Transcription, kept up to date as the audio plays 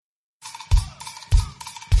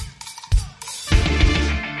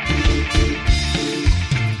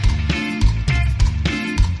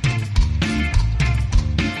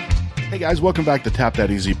guys, welcome back to Tap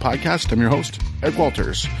That AZ podcast. I'm your host, Eric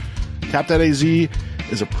Walters. Tap That AZ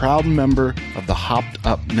is a proud member of the Hopped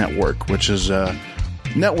Up Network, which is a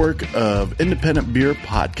network of independent beer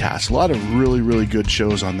podcasts. A lot of really, really good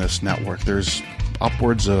shows on this network. There's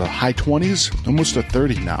upwards of high 20s, almost to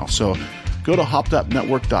 30 now. So go to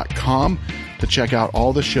hoppedupnetwork.com to check out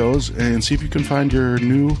all the shows and see if you can find your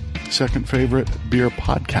new second favorite beer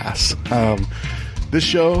podcasts. This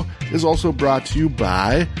show is also brought to you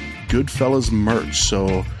by Goodfellas Merch.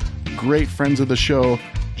 So great friends of the show,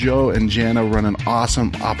 Joe and Jana, run an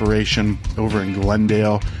awesome operation over in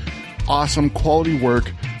Glendale. Awesome quality work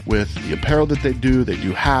with the apparel that they do. They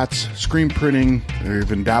do hats, screen printing. They're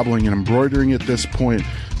even dabbling in embroidering at this point.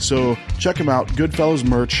 So check them out,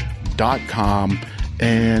 goodfellasmerch.com,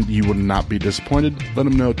 and you will not be disappointed. Let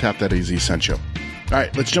them know Tap That AZ sent you. All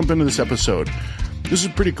right, let's jump into this episode. This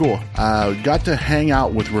is pretty cool. Got to hang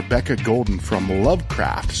out with Rebecca Golden from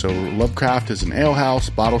Lovecraft. So Lovecraft is an ale house,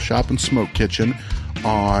 bottle shop, and smoke kitchen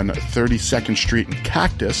on 32nd Street in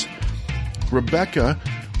Cactus. Rebecca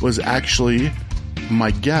was actually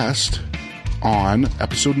my guest on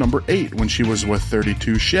episode number 8 when she was with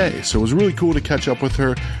 32 Shea. So it was really cool to catch up with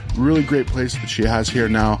her. Really great place that she has here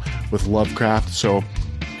now with Lovecraft. So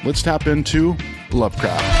let's tap into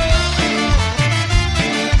Lovecraft.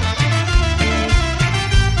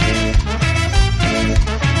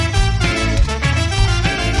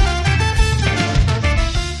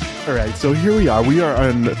 All right, so here we are. We are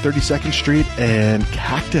on 32nd Street and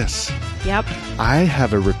Cactus. Yep. I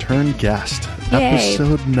have a return guest. Yay.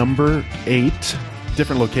 Episode number 8.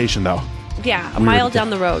 Different location, though. Yeah, a mile down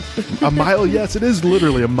the road. A mile, yes, it is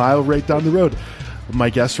literally a mile right down the road. My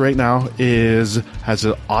guest right now has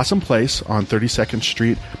an awesome place on 32nd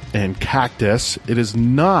Street and Cactus. It is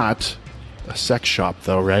not a sex shop,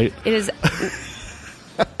 though, right? It is.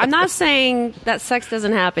 I'm not saying that sex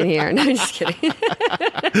doesn't happen here. No, I'm just kidding.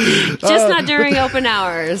 Just not during open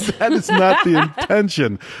hours. That is not the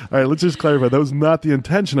intention. All right, let's just clarify. That was not the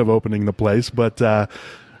intention of opening the place. But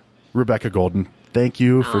Rebecca Golden, thank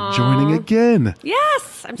you for joining again.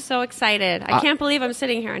 Yes, I'm so excited. I can't believe I'm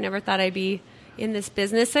sitting here. I never thought I'd be in this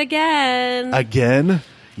business again. Again?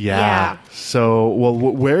 Yeah. So, well,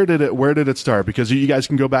 where did it start? Because you guys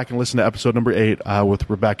can go back and listen to episode number 8 with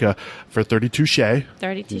Rebecca for 32 Shea.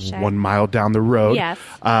 32 Shea. 1 mile down the road. Yes.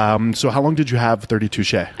 So how long did you have 32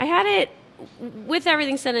 Shea? I had it, with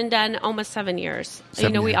everything said and done, almost 7 years.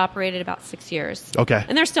 7 years. We operated about 6 years. Okay.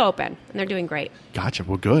 And they're still open, and they're doing great. Gotcha.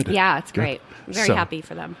 Well, good. Yeah, it's Good. great. I'm very happy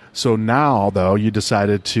for them. So now, though, you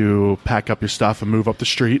decided to pack up your stuff and move up the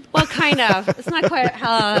street. Well, kind of. It's not quite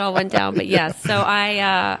how it all went down, but yes. So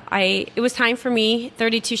it was time for me.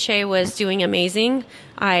 32 Shea was doing amazing.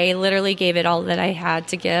 I literally gave it all that I had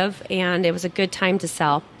to give, and it was a good time to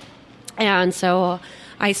sell. And so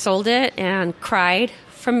I sold it and cried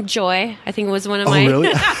from joy. I think it was one of my... Oh, really?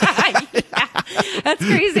 Yeah. That's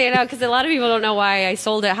crazy, I know, because a lot of people don't know why I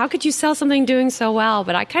sold it. How could you sell something doing so well?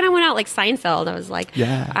 But I kind of went out like Seinfeld. I was like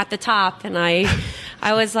at the top, and I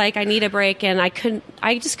was like, I need a break, and I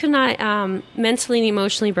just could not mentally and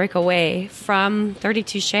emotionally break away from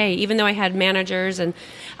 32 Shea, even though I had managers, and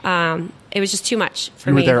it was just too much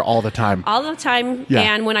for me. You were there all the time. All the time, yeah.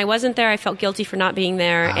 And when I wasn't there, I felt guilty for not being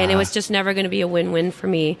there, and it was just never going to be a win-win for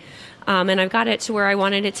me. And I've got it to where I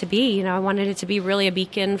wanted it to be. You know, I wanted it to be really a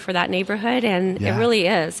beacon for that neighborhood, and it really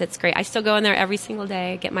is. It's great. I still go in there every single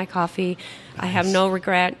day, get my coffee. Nice. I have no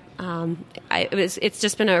regret. It's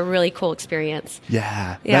just been a really cool experience.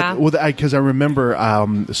 Yeah. Yeah. Because I remember,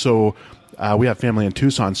 we have family in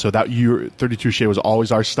Tucson, so that 32 Shea was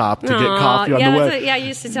always our stop to get coffee on the way. You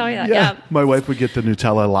used to tell me that. Yeah. My wife would get the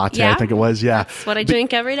Nutella latte, I think it was. Yeah. That's what I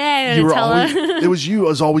drink every day. You were Nutella. It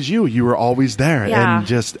was always you. You were always there. Yeah. And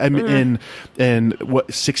just, in what,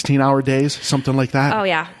 16-hour days, something like that? Oh,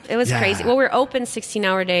 yeah. It was crazy. Well, we were open 16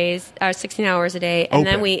 hours a day, and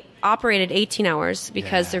then we operated 18 hours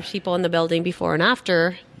because there's people in the building before and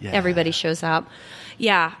after everybody shows up.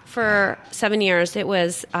 Yeah, for 7 years, it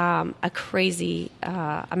was a crazy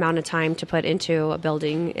amount of time to put into a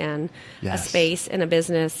building and a space and a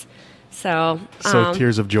business. So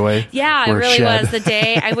tears of joy. Yeah, it really shed. was. The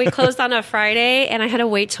day we closed on a Friday, and I had to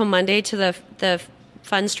wait till Monday to the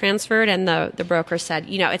funds transferred, and the broker said,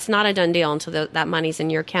 it's not a done deal until that money's in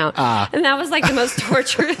your account. And that was like the most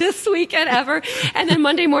torturous weekend ever. And then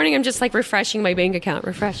Monday morning, I'm just like refreshing my bank account,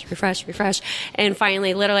 refresh. And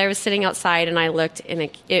finally, literally, I was sitting outside, and I looked, and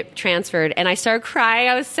it transferred, and I started crying.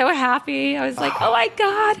 I was so happy. I was like, oh my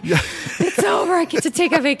God, it's over. I get to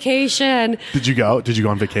take a vacation. Did you go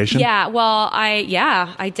on vacation? Yeah. Well,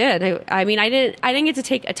 I did. I mean, I didn't get to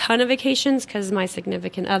take a ton of vacations because my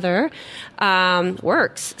significant other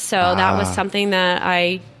works. So that was something that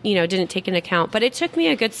I, didn't take into account. But it took me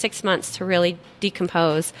a good 6 months to really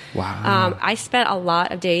decompose. Wow. I spent a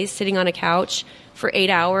lot of days sitting on a couch for 8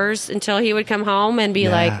 hours until he would come home and be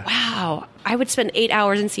like, wow, I would spend 8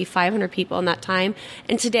 hours and see 500 people in that time.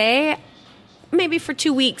 And today, maybe for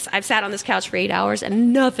 2 weeks, I've sat on this couch for 8 hours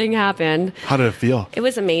and nothing happened. How did it feel? It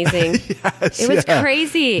was amazing. It was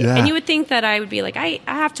crazy. Yeah. And you would think that I would be like, I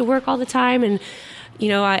have to work all the time and,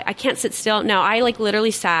 I can't sit still. No, I literally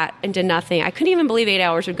sat and did nothing. I couldn't even believe 8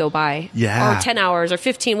 hours would go by. Yeah. Or 10 hours or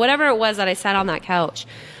 15, whatever it was that I sat on that couch.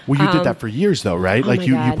 Well, you did that for years, though, right? Oh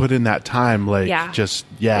you put in that time,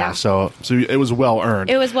 So it was well earned.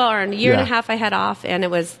 It was well earned. A year and a half I had off, and it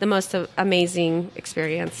was the most amazing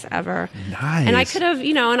experience ever. Nice. And I could have,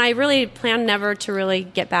 and I really planned never to really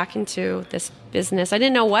get back into this business. I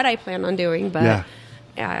didn't know what I planned on doing, but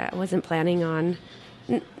I wasn't planning on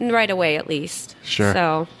right away, at least. Sure.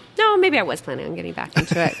 So. No, maybe I was planning on getting back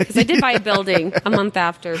into it because I did buy a building a month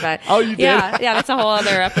after. But you did? Yeah, that's a whole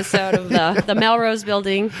other episode of the Melrose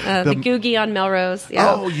building, the Googie on Melrose.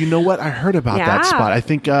 Yeah. Oh, you know what? I heard about that spot. I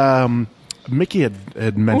think Mickey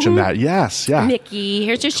had mentioned that. Yes, yeah. Mickey,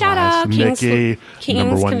 here's your shout out. Mickey,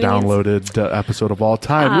 number one downloaded episode of all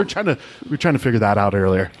time. We were trying to figure that out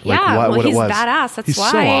earlier. What he's it was. Badass. That's he's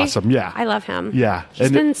why. So awesome. Yeah, I love him. Yeah,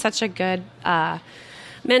 he's been such a good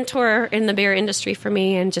mentor in the beer industry for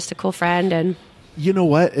me, and just a cool friend. And you know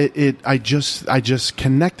what? I just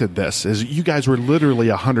connected this as you guys were literally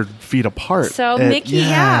 100 feet apart. So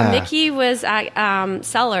Mickey was at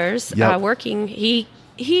Sellers working. He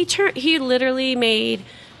literally made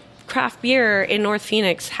craft beer in North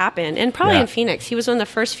Phoenix happen, and probably in Phoenix. He was one of the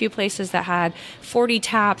first few places that had 40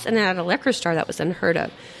 taps, and then at a liquor store that was unheard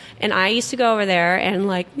of. And I used to go over there and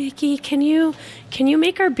Mickey, can you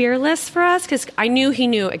make our beer list for us? Because I knew he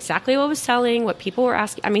knew exactly what was selling, what people were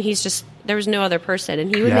asking. I mean, there was no other person,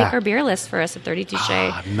 and he would make our beer list for us at 30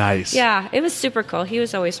 Touche. Nice. Yeah, it was super cool. He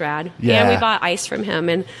was always rad. Yeah. And we bought ice from him,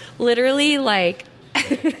 and literally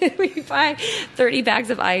we buy 30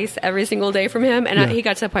 bags of ice every single day from him. And he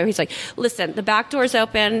got to the point where he's like, listen, the back door's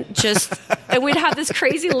open. And we'd have this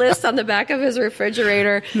crazy list on the back of his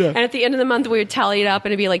refrigerator. Yeah. And at the end of the month, we would tally it up,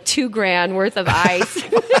 and it'd be like $2,000 worth of ice.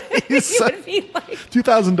 Would be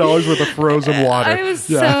 $2,000 worth of frozen water. It was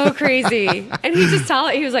so crazy. And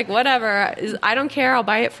he was like, whatever, I don't care. I'll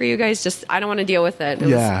buy it for you guys. Just, I don't want to deal with it. It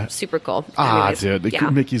was super cool. Dude. Yeah.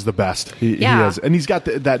 Mickey's the best. He is. And he's got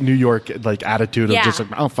that New York attitude of just I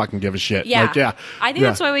don't fucking give a shit. Yeah. I think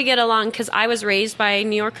that's why we get along, because I was raised by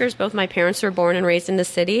New Yorkers. Both my parents were born and raised in the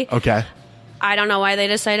city. Okay. I don't know why they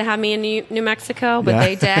decided to have me in New Mexico, but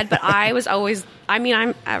they did. But I was always, come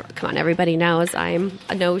on, everybody knows I'm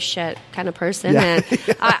a no shit kind of person. Yeah.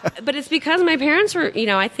 And, but it's because my parents were,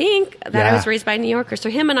 I think that I was raised by New Yorkers.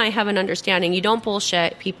 So him and I have an understanding. You don't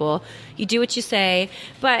bullshit people. You do what you say.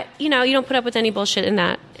 But, you don't put up with any bullshit in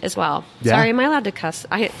that as well. Yeah. Sorry, am I allowed to cuss?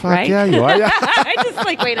 Right? Yeah, you are. Yeah. I just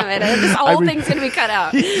wait a minute. This whole thing's going to be cut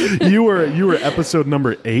out. You were episode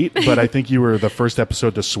number 8, but I think you were the first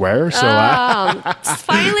episode to swear. So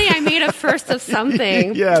finally, I made a first of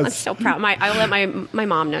something. Yes. I'm so proud. I'll let my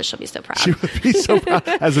mom know. She'll be so proud. She would be so proud.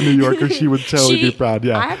 As a New Yorker, she would totally be proud.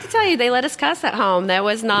 Yeah. I have to tell you, they let us cuss at home. That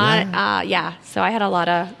was not. So I had a lot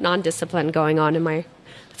of non-discipline going on in my.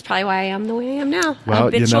 That's probably why I am the way I am now. Well,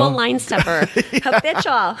 habitual line stepper.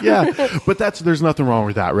 Habitual. Yeah, but there's nothing wrong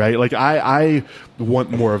with that, right? Like I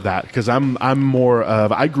want more of that, because I'm more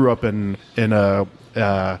of, I grew up in a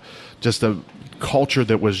just a culture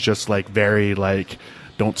that was just very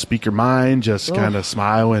don't speak your mind, just kind of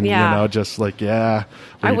smile and just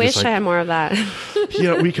I wish I had more of that.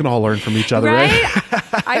 We can all learn from each other, right?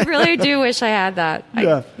 I really do wish I had that.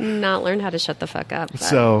 I not learned how to shut the fuck up. But.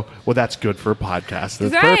 So, that's good for a podcast.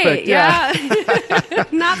 That's right, perfect. Yeah.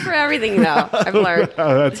 Not for everything, though. I've learned.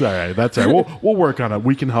 That's all right. That's all right. We'll work on it.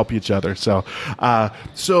 We can help each other. So, all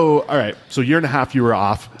right. So, year and a half you were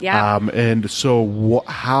off. Yeah. And so,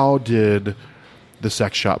 how did the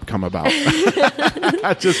sex shop come about?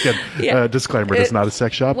 Just kidding. Yeah. Disclaimer, it's not a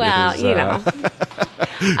sex shop. Well,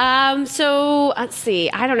 so let's see.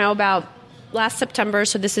 I don't know, about last September.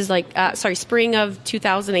 So this is spring of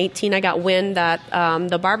 2018. I got wind that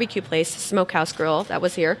the barbecue place, Smokehouse Grill, that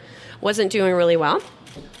was here, wasn't doing really well.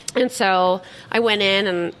 And so I went in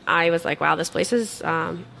and I was like, wow, this place is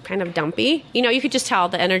kind of dumpy. You could just tell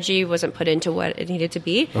the energy wasn't put into what it needed to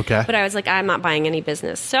be. Okay. But I was like, I'm not buying any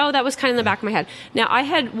business. So that was kind of in the back of my head. Now, I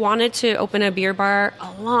had wanted to open a beer bar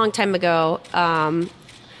a long time ago.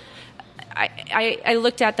 I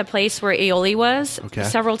looked at the place where Aioli was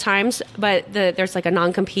several times, but there's like a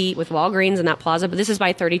non-compete with Walgreens in that plaza. But this is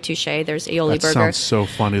by 32 Shea. There's Aioli Burger. That sounds so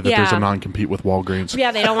funny that there's a non-compete with Walgreens.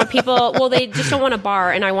 Yeah, they don't want people. Well, they just don't want a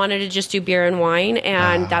bar, and I wanted to just do beer and wine,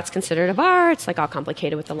 and that's considered a bar. It's like all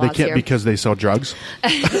complicated with the laws They can't here. because they sell drugs.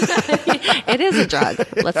 It is a drug.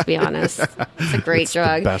 Let's be honest. It's a great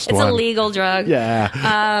drug. It's a legal drug.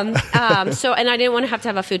 Yeah. So, and I didn't want to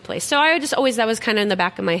have a food place. So I just always, that was kind of in the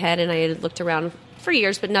back of my head, and I had looked around for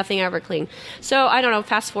years, but nothing ever clean. So I don't know,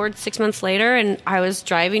 fast forward 6 months later, and I was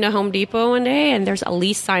driving to Home Depot one day, and there's a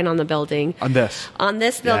lease sign on the building. On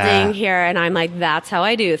this building here, and I'm like, that's how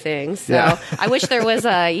I do things. So I wish there was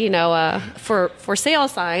a for sale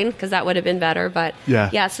sign, because that would have been better. But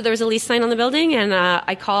so there was a lease sign on the building, and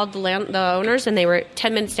I called the owners, and they were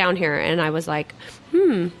 10 minutes down here, and I was like,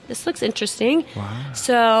 this looks interesting. Wow.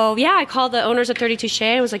 So I called the owners at 32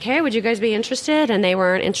 Shea and was like, hey, would you guys be interested? And they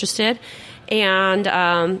weren't interested. And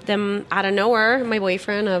then out of nowhere, my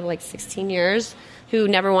boyfriend of like 16 years, who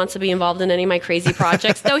never wants to be involved in any of my crazy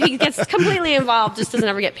projects, though he gets completely involved, just doesn't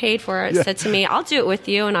ever get paid for it, said to me, I'll do it with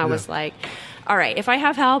you. And I was like, all right, if I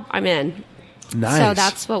have help, I'm in. Nice. So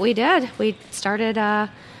that's what we did. We started,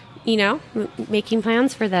 making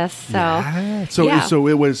plans for this. So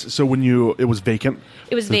it was vacant.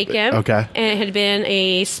 It was vacant. Okay. And it had been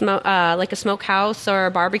a smokehouse or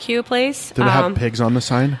a barbecue place. Did it have pigs on the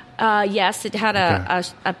sign? Yes, it had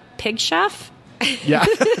a pig chef. Yeah.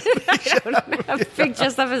 I don't have pig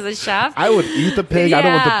just up as a chef. I would eat the pig. I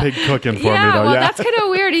don't want the pig cooking for me, though. Well, that's kind of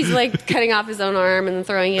weird. He's like cutting off his own arm and then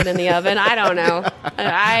throwing it in the oven. I don't know.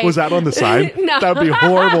 Was that on the sign? No. That would be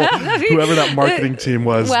horrible. Whoever that marketing team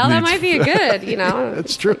was. Well, that might be a good,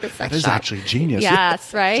 That's true. That is actually genius.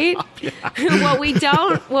 Yes, right? What we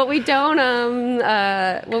don't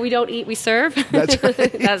eat, we serve. That's right.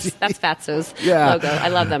 that's Fatso's logo. I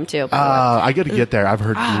love them too. I got to get there. I've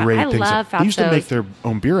heard great things. I love Fatso's. They used to make their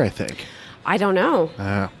own beer, I think. I don't know.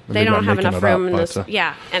 They don't have enough room in this.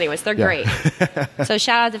 Anyways, they're great. So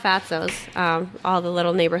shout out to Fatso's, all the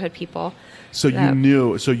little neighborhood people. So you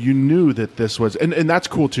knew that this was, and that's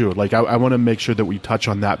cool too. Like I want to make sure that we touch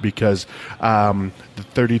on that because the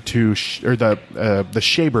 32 or the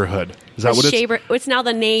Shaberhood. Is that what it's now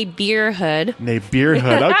the Neighborhood.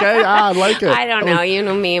 Neighborhood. Okay, I like it. I don't know. You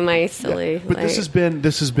know me, my silly. But this has been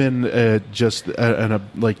just an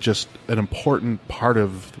important part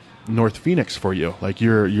of North Phoenix for you. Like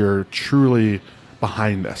you're truly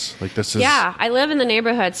behind this. Like this is. Yeah, I live in the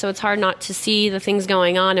neighborhood, so it's hard not to see the things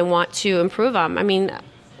going on and want to improve them. I mean,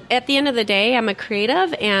 at the end of the day, I'm a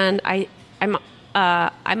creative, and I'm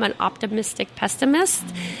an optimistic pessimist,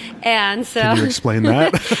 and so. Can you explain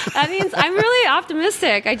that? That means I'm really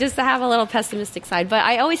optimistic. I just have a little pessimistic side, but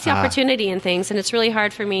I always see opportunity in things, and it's really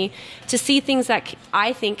hard for me to see things that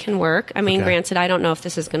I think can work. I mean, granted, I don't know if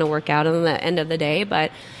this is going to work out in the end of the day,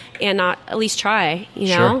 and not at least try. You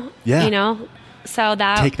know, sure. Yeah. So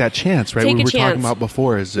take that chance, right? Take we were chance. talking about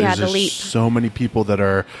before is there's so many people that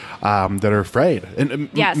are afraid,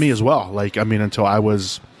 and me as well. Like I mean, until I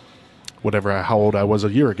was how old I was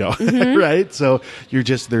a year ago, right? So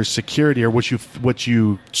there's security, or what you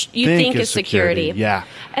think is security. Yeah,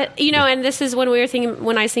 and this is when I was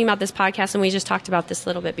thinking about this podcast, and we just talked about this a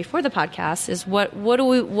little bit before the podcast. Is what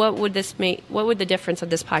would the difference of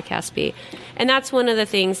this podcast be? And that's one of the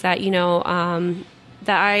things that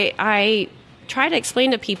that I try to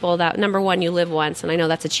explain to people that, number one, you live once, and I know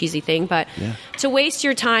that's a cheesy thing, but to waste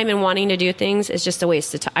your time in wanting to do things is just a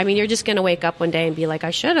waste of time. I mean, you're just going to wake up one day and be like,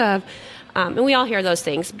 I should have. And we all hear those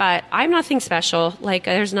things, but I'm nothing special. Like,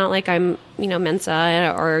 there's not like I'm,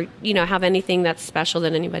 Mensa or, have anything that's special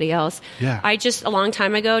than anybody else. Yeah. I just, a long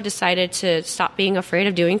time ago, decided to stop being afraid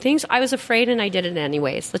of doing things. I was afraid and I did it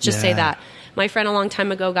anyways. Let's just say that. My friend a long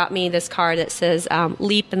time ago got me this card that says,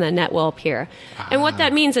 leap and the net will appear. And what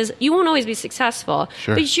that means is you won't always be successful,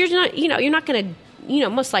 but you're not, you're not going to,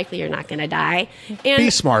 most likely you're not going to die. And be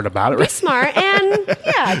smart about it. Right? Be smart. And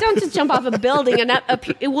don't just jump off a building and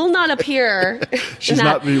it will not appear.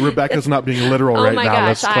 Rebecca's not being literal right now. Oh my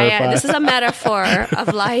gosh. Let's clarify. This is a metaphor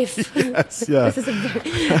of life. Yes, yeah.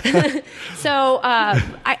 So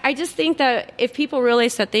I just think that if people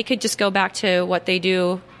realize that they could just go back to what they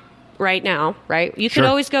do right now, right? You could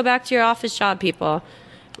always go back to your office job, people.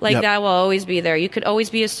 That will always be there. You could always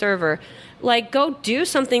be a server. Like, go do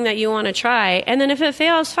something that you want to try. And then if it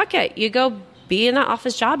fails, fuck it. You go be in that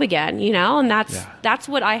office job again, And that's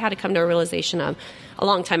what I had to come to a realization of a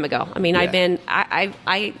long time ago. I mean,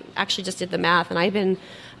 I actually just did the math, and I've been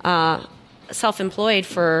self-employed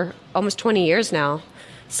for almost 20 years now.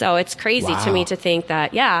 So it's crazy to me to think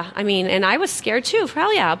that, I mean, and I was scared too,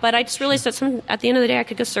 hell yeah. But I just realized that at the end of the day, I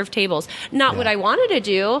could go serve tables. Not what I wanted to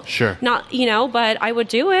do. Sure. Not, but I would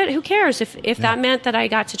do it. Who cares if that meant that I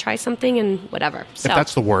got to try something and whatever. So, if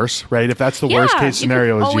that's the worst, right? If that's the worst case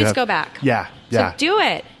scenario, you always go back. Yeah. So do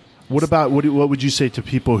it. What about what would you say to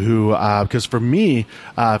people who? Because for me,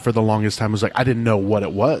 for the longest time, it was like I didn't know what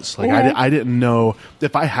it was. Like I didn't know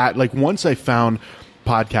if I had. Like once I found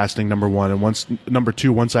podcasting, number one, and number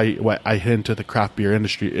two, once I hit into the craft beer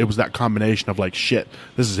industry, it was that combination of like, shit,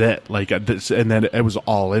 this is it. Like this, and then it was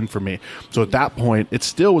all in for me. So at that point, it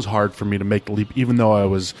still was hard for me to make the leap, even though I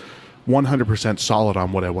was 100% solid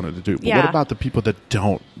on what I wanted to do. But what about the people that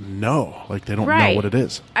don't know? Like they don't know what it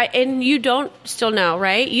is. And you don't still know,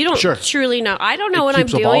 right? You don't truly know. I don't know what I'm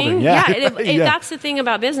doing. Evolving. That's the thing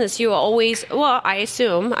about business. You always, I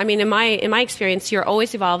assume, I mean, in my experience, you're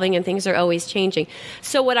always evolving and things are always changing.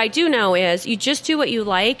 So what I do know is you just do what you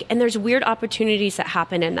like, and there's weird opportunities that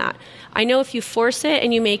happen in that. I know if you force it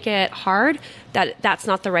and you make it hard, that's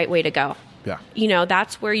not the right way to go. Yeah.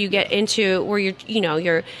 That's where you get into where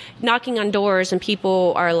you're knocking on doors and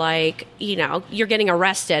people are like, you're getting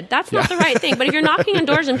arrested. That's not the right thing. But if you're knocking on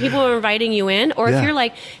doors and people are inviting you in, or if you're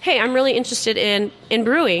like, hey, I'm really interested in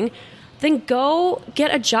brewing, then go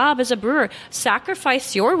get a job as a brewer.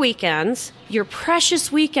 Sacrifice your weekends, your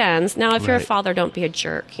precious weekends. Now, if you're a father, don't be a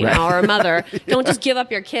jerk, or a mother. Don't just give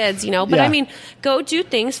up your kids, But I mean, go do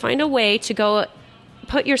things, find a way to go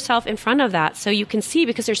put yourself in front of that so you can see,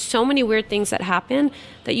 because there's so many weird things that happen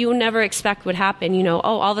that you would never expect would happen.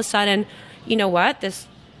 All of a sudden,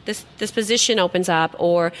 this position opens up,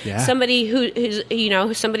 or somebody who's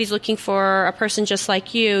somebody's looking for a person just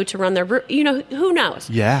like you to run their who knows.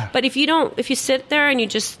 But if you sit there and you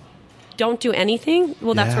just don't do anything,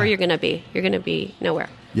 well, that's where you're going to be. You're going to be nowhere.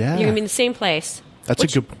 You're going to be in the same place. That's a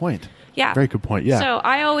good point. Very good point. So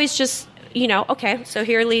I always just okay, so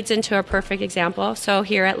here leads into a perfect example. So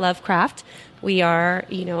here at Lovecraft, we are,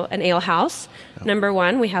 an ale house. Number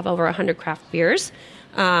one, we have over 100 craft beers.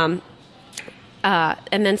 And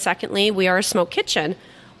then secondly, we are a smoke kitchen.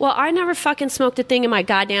 Well, I never fucking smoked a thing in my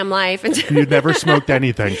goddamn life. You never smoked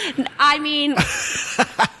anything. I mean...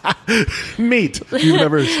 Meat. You've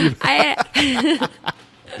never...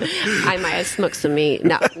 I might have smoked some meat.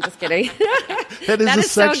 No, I'm just kidding. That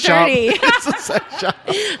is so dirty. It's a sex shop.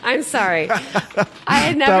 I'm sorry. I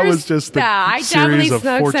had never. That was just a series of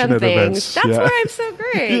fortunate events. That's why I'm so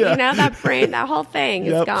great. That whole thing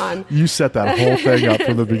is gone. You set that whole thing up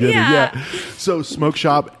from the beginning. So smoke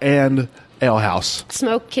shop and ale house.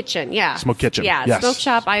 Smoke kitchen, Smoke kitchen. Yes. Smoke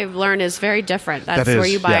shop, I've learned, is very different. That's where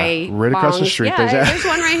you buy right across the street. There's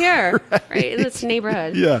one right here, right in this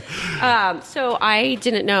neighborhood. So I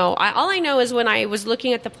didn't know. All I know is when I was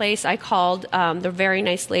looking at the place, I called the very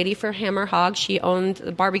nice lady for Hammer Hog. She owned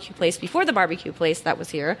the barbecue place before the barbecue place that was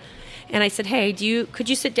here. And I said, hey, could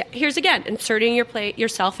you sit down? Here's again, inserting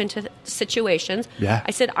yourself into situations. I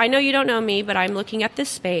said, I know you don't know me, but I'm looking at this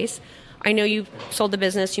space. I know you sold the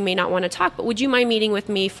business. You may not want to talk, but would you mind meeting with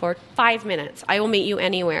me for 5 minutes? I will meet you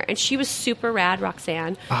anywhere. And she was super rad,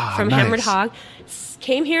 Roxanne, from Hammered Hog.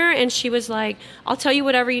 Came here, and she was like, I'll tell you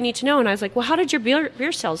whatever you need to know. And I was like, well, how did your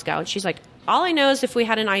beer sales go? And she's like, all I know is if we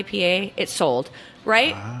had an IPA, it sold,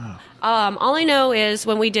 right? All I know is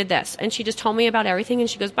when we did this. And she just told me about everything. And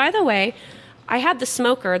she goes, by the way, I had the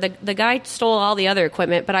smoker. The guy stole all the other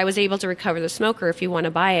equipment, but I was able to recover the smoker if you want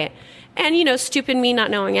to buy it. And, stupid me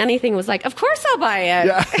not knowing anything was like, of course I'll buy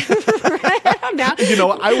it.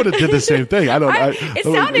 I would have did the same thing. It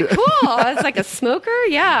sounded cool. I was like, a smoker?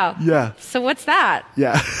 Yeah. So what's that?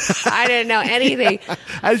 I didn't know anything.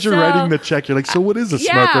 As you're writing the check, you're like, so what is a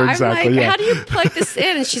smoker exactly? I'm like, how do you plug this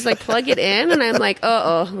in? And she's like, plug it in. And I'm like,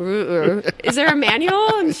 is there a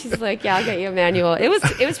manual? And she's like, yeah, I'll get you a manual. It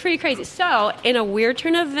was pretty crazy. So in a weird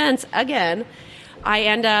turn of events, again, I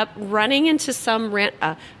end up running into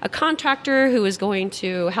a contractor who was going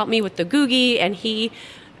to help me with the Googie, and he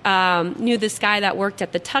knew this guy that worked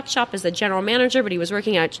at the tuck shop as the general manager, but he was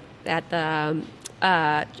working at the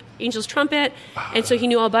Angel's Trumpet, and so he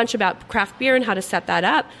knew a bunch about craft beer and how to set that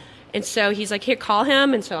up. And so he's like, here, call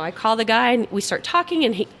him. And so I call the guy, and we start talking,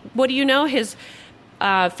 and what do you know? His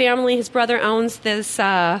family, his brother owns this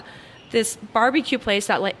barbecue place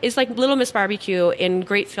that is like Little Miss Barbecue in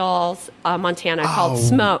Great Falls, Montana, called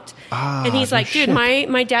Smoked. And he's like, dude,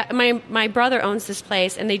 my brother owns this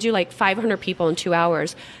place, and they do like 500 people in 2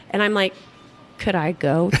 hours. And I'm like, could I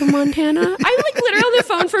go to Montana? I'm like literally on the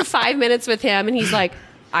phone for 5 minutes with him, and he's like,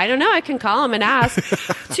 I don't know. I can call him and ask.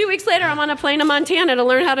 2 weeks later, I'm on a plane to Montana to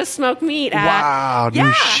learn how to smoke meat. Wow,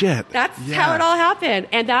 no shit. That's how it all happened.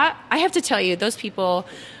 And that, I have to tell you, those people...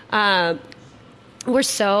 were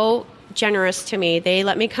so generous to me. They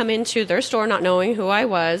let me come into their store not knowing who I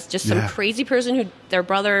was, just some crazy person who their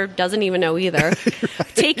brother doesn't even know either,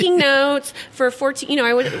 taking notes for 14,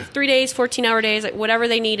 I would 3 days, 14-hour days, like whatever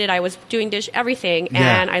they needed. I was doing everything.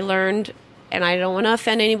 And I learned, and I don't want to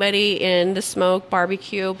offend anybody in the smoke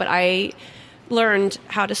barbecue, but I learned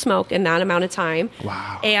how to smoke in that amount of time.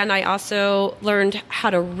 Wow. And I also learned how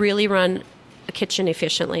to really run a kitchen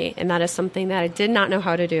efficiently, and that is something that I did not know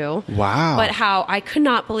how to do. Wow. But how I could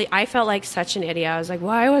not believe, I felt like such an idiot. I was like,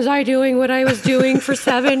 why was I doing what I was doing for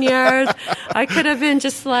 7 years? I could have been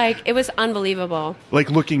just like, it was unbelievable.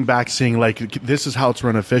 Like looking back, seeing like, this is how it's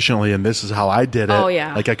run efficiently and this is how I did it. Oh,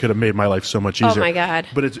 yeah. Like I could have made my life so much easier. Oh, my God.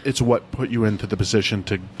 But it's what put you into the position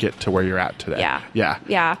to get to where you're at today. Yeah. Yeah.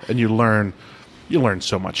 Yeah. And you learn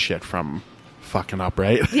so much shit from fucking up,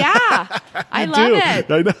 right? Yeah. I love it.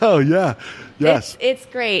 I know. Yeah. Yes. It's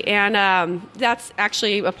great. And that's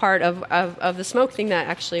actually a part of the smoke thing that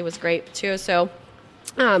actually was great too. So,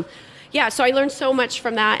 so I learned so much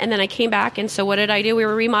from that. And then I came back. And so what did I do? We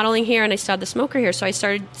were remodeling here and I still had the smoker here. So I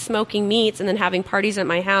started smoking meats and then having parties at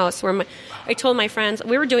my house where I told my friends,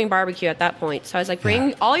 we were doing barbecue at that point. So I was like,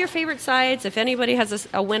 bring all your favorite sides. If anybody has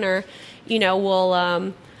a winner,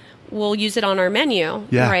 we'll use it on our menu,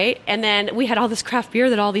 right? And then we had all this craft beer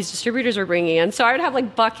that all these distributors were bringing in. So I would have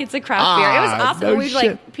like buckets of craft beer. It was awesome. No We'd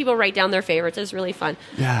like people write down their favorites. It was really fun.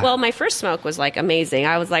 Yeah. Well, my first smoke was like amazing.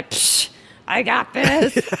 I was like, psh, I got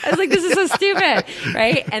this. I was like, this is so stupid,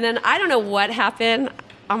 right? And then I don't know what happened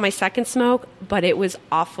on my second smoke, but it was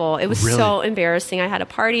awful. It was so embarrassing. I had a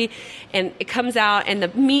party and it comes out and the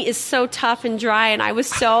meat is so tough and dry and I was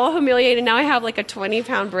so humiliated. Now I have like a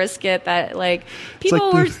 20-pound brisket that like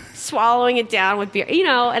people were swallowing it down with beer,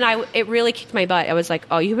 and it really kicked my butt. I was like,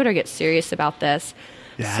 oh, you better get serious about this.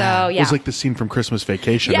 Yeah. So, It was like the scene from Christmas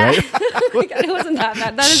Vacation, right? Oh my God, it wasn't that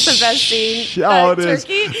bad. That is the best scene. Oh, it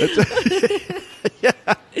turkey. Yeah.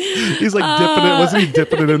 He's like dipping it. Wasn't he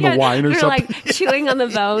dipping it in the wine or something? Like chewing on the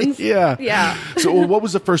bones. Yeah. So what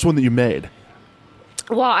was the first one that you made?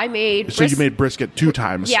 Well, I made... So you made brisket 2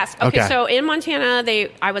 times? Yes. Okay. So in Montana,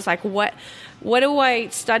 I was like, what do I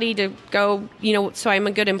study to go, so I'm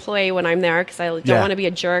a good employee when I'm there because I don't want to be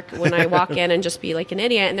a jerk when I walk in and just be like an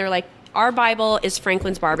idiot. And they're like, our Bible is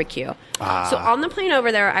Franklin's Barbecue. So on the plane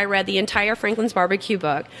over there, I read the entire Franklin's Barbecue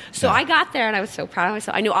book. So I got there and I was so proud of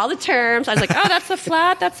myself. I knew all the terms. I was like, oh, that's the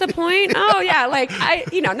flat, that's the point. Oh yeah, like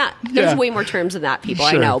there's way more terms than that, people.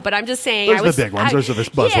 Sure. I know, but I'm just saying. Those are the big ones. Those are the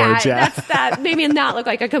buzzwords. Yeah, that's that. Maybe not look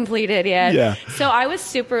like a complete idiot. Yeah. So I was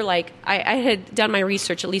super like I had done my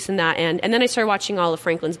research at least in that end, and then I started watching all of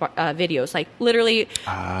Franklin's videos, like literally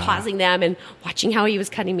pausing them and watching how he was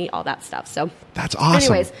cutting meat, all that stuff. So that's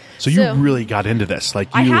awesome. Anyways, so you really got into this, like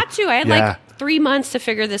I had to. I had like 3 months to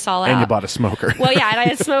figure this all out. And you bought a smoker. Well, yeah, and I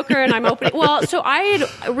had a smoker, and I'm opening. Well, so I had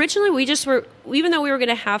originally even though we were going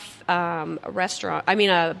to have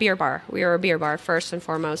a beer bar. We were a beer bar first and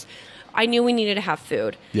foremost. I knew we needed to have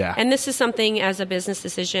food. Yeah. And this is something as a business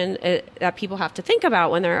decision that people have to think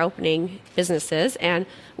about when they're opening businesses. And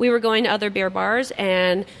we were going to other beer bars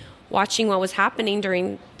and watching what was happening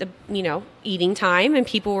during the, eating time, and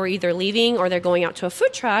people were either leaving or they're going out to a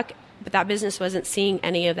food truck, but that business wasn't seeing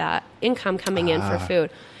any of that income coming in for food.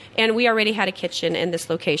 And we already had a kitchen in this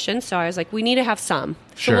location, so I was like, we need to have some.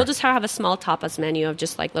 So we'll just have a small tapas menu of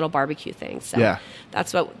just like little barbecue things. So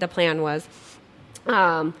that's what the plan was.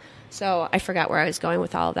 So I forgot where I was going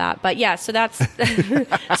with all of that. But yeah, so that's...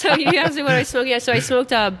 so you asked me what I smoked. Yeah, so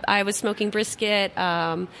I was smoking brisket,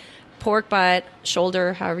 pork butt,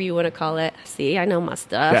 shoulder, however you want to call it. See, I know my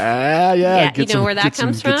stuff. Yeah. You know where that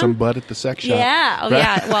comes from? Get some butt at the sex shop. Yeah. Oh,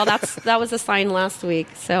 yeah. Well, that was a sign last week.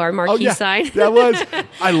 So our marquee sign. That was.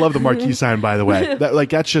 I love the marquee sign, by the way.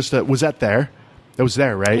 That's just was that there? It was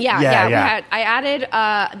there, right? Yeah. I added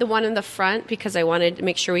the one in the front because I wanted to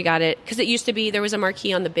make sure we got it. Because it used to be, there was a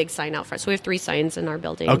marquee on the big sign out front. So we have 3 signs in our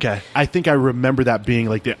building. Okay. I think I remember that being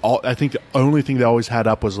like, I think the only thing they always had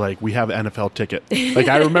up was like, we have an NFL ticket. Like,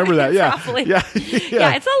 I remember that. Yeah.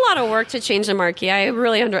 Yeah, it's a lot of work to change the marquee. I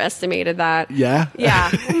really underestimated that. Yeah?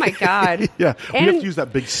 Yeah. Oh, my God. Yeah. We have to use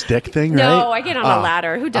that big stick thing, right? No, I get on a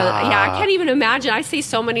ladder. Who does it? Yeah, I can't even imagine. I see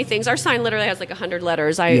so many things. Our sign literally has like 100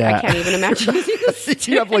 letters. I can't even imagine.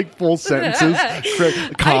 You have like full sentences,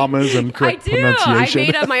 commas, and correct pronunciation. I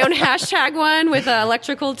made up my own hashtag one with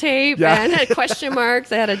electrical tape and question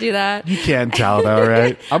marks. I had to do that. You can tell though,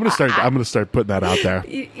 right? I'm gonna start putting that out there.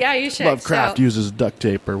 Yeah, you should. Lovecraft uses duct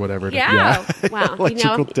tape or whatever. Yeah. Wow.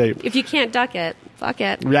 Electrical tape. If you can't duck it, fuck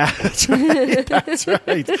it. Yeah, that's right. That's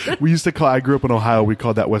right. I grew up in Ohio. We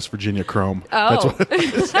called that West Virginia chrome. Oh.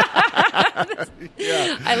 That's what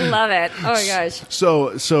I love it. Oh my gosh.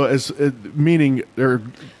 So as meaning, or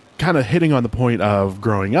kind of hitting on the point of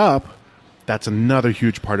growing up, that's another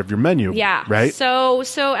huge part of your menu. Yeah. Right. So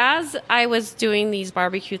as I was doing these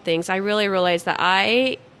barbecue things, I really realized that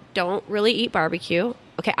I don't really eat barbecue.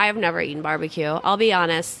 Okay, I have never eaten barbecue. I'll be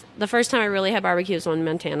honest. The first time I really had barbecue was in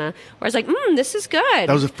Montana, where I was like, this is good.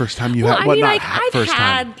 That was the first time you well, had. I mean, like, I've first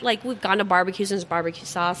had time. Like, we've gone to barbecues and there's barbecue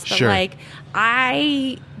sauce, but sure. like,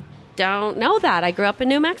 I don't know that. I grew up in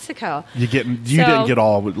New Mexico. You didn't get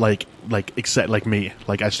all like except like me.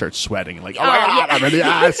 Like I start sweating. Like, oh my God, yeah. I'm in the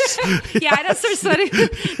ass. Yeah, I don't start sweating.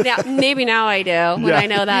 Yeah, maybe now I do when I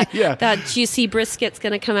know that that juicy brisket's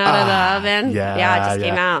going to come out of the oven. Yeah, it just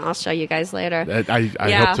came out. I'll show you guys later. I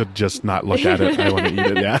hope to just not look at it. I want to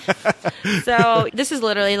eat it. Yeah. So this is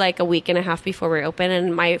literally like a week and a half before we open,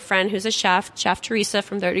 and my friend who's a chef Teresa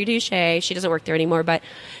from Dirty Douche, she doesn't work there anymore, but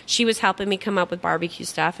she was helping me come up with barbecue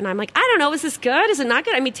stuff, and I'm like, I don't know, is this good? Is it not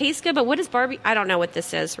good? I mean, it tastes good, but what is barbecue? I don't know what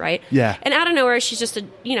this is, right? Yeah. And out of nowhere, she's just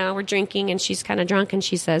we're drinking, and she's kind of drunk, and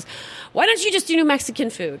she says, "Why don't you just do New Mexican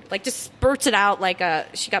food?" Like, just spurts it out like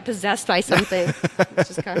she got possessed by something.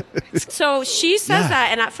 Which is kind of... So she says that,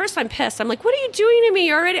 and at first I'm pissed. I'm like, "What are you doing to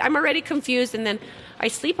me? I'm already confused." And then I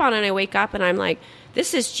sleep on it, and I wake up, and I'm like,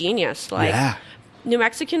 "This is genius!" Like, New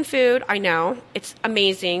Mexican food, I know it's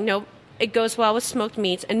amazing. No, it goes well with smoked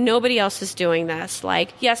meats, and nobody else is doing this.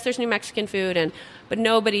 Like, yes, there's New Mexican food, but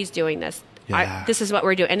nobody's doing this. Yeah. This is what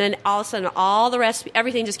we're doing. And then all of a sudden, all the rest,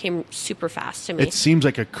 everything just came super fast to me. It seems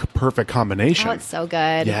like a perfect combination. Oh, it's so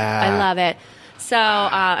good. Yeah. I love it. So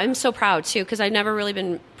I'm so proud, too, because I've never really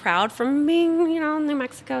been proud from being, in New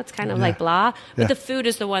Mexico. It's kind of like blah. But the food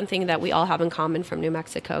is the one thing that we all have in common from New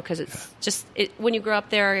Mexico, because it's just, when you grow up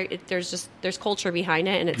there, there's culture behind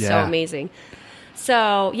it, and it's so amazing.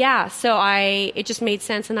 So, it just made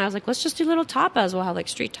sense, and I was like, let's just do little tapas. We'll have, like,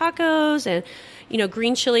 street tacos and,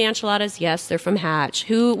 green chili enchiladas. Yes, they're from Hatch.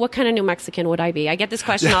 What kind of New Mexican would I be? I get this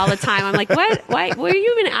question all the time. I'm like, what? Why are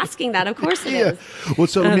you even asking that? Of course it is. Well,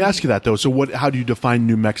 so let me ask you that, though. So how do you define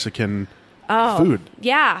New Mexican food?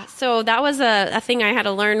 Yeah, so that was a thing I had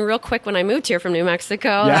to learn real quick when I moved here from New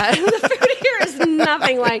Mexico. The food here is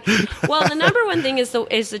nothing like... Well, the number one thing is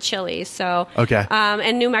the chili. So, okay.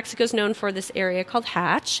 And New Mexico is known for this area called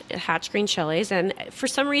Hatch green chilies. And for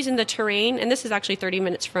some reason, the terrain, and this is actually 30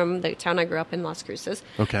 minutes from the town I grew up in, Las Cruces.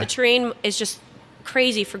 Okay. The terrain is just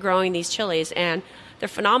crazy for growing these chilies, and they're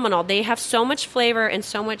phenomenal. They have so much flavor and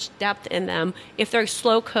so much depth in them. If they're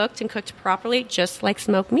slow cooked and cooked properly, just like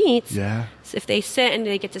smoked meats, if they sit and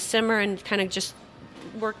they get to simmer and kind of just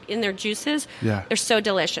work in their juices, they're so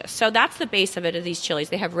delicious. So that's the base of it, of these chilies.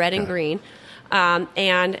 They have red and green.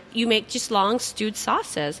 And you make just long stewed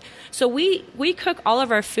sauces. So we cook all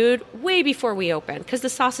of our food way before we open, because the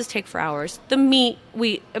sauces take 4 hours. The meat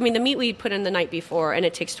we put in the night before, and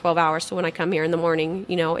it takes 12 hours. So when I come here in the morning,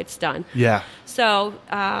 it's done. Yeah. So,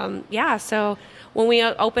 so when we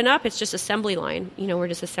open up, it's just assembly line. We're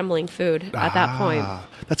just assembling food at that point.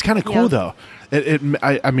 That's kind of cool, though.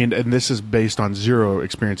 I mean, and this is based on zero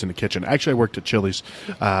experience in the kitchen. Actually, I worked at Chili's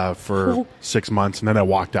for 6 months, and then I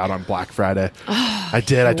walked out on Black Friday. I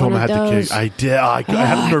did. I told them I had to kill. I did. I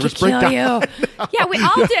had a nervous breakdown. Yeah, we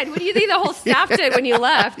all did. What do you think the whole staff did when you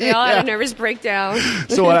left? They all had a nervous breakdown.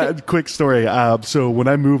 So, quick story. So when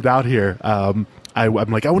I moved out here, I'm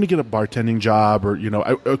like, I want to get a bartending job, or,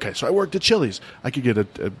 so I worked at Chili's. I could get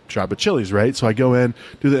a job at Chili's, right? So I go in,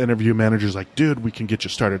 do the interview. Manager's like, dude, we can get you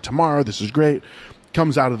started tomorrow. This is great.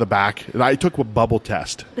 Comes out of the back, and I took a bubble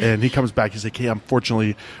test, and he comes back. He's like, hey,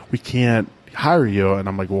 unfortunately, we can't hire you. And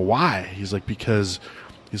I'm like, well, why? He's like, because...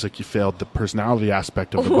 He's like, you failed the personality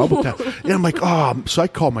aspect of the bubble test. And I'm like, oh. So I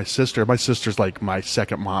called my sister. My sister's like my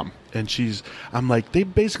second mom. And I'm like, they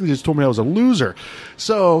basically just told me I was a loser.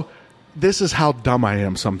 So this is how dumb I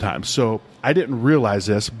am sometimes. So I didn't realize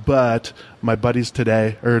this, but my buddies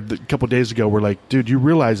today, or a couple of days ago, were like, dude, you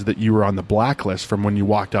realize that you were on the blacklist from when you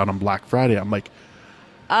walked out on Black Friday. I'm like,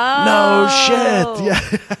 no shit.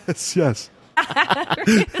 Yes.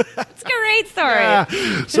 It's a great story. Yeah.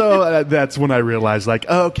 So that's when I realized, like,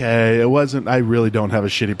 okay, I really don't have a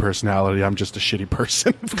shitty personality. I'm just a shitty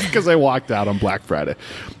person because I walked out on Black Friday.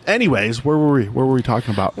 Anyways, where were we? What were we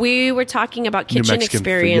talking about? We were talking about kitchen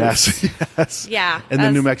experience. Yes. Yeah. And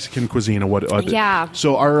the New Mexican cuisine and what.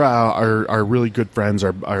 So our really good friends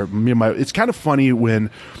are me and my. It's kind of funny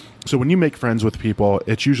when. So when you make friends with people,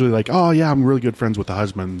 it's usually like, oh, yeah, I'm really good friends with the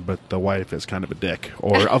husband, but the wife is kind of a dick,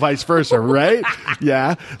 or vice versa, right?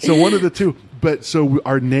 Yeah. So one of the two. But so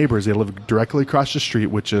our neighbors, they live directly across the street,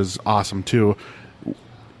 which is awesome, too.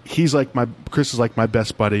 Chris is like my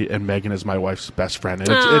best buddy, and Megan is my wife's best friend, and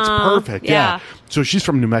it's perfect. Yeah. So she's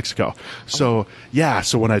from New Mexico. So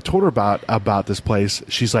so when I told her about this place,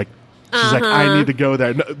 she's like, I need to go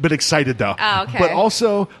there, but excited though. Oh, okay. But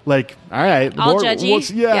also like, all right, all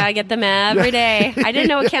judgy. Yeah, I get them every day. I didn't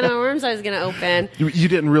know what can of worms I was going to open. You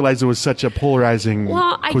didn't realize it was such a polarizing.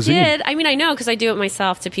 Well, cuisine. I did. I mean, I know because I do it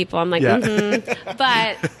myself to people. I'm like,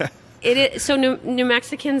 but. It is, so New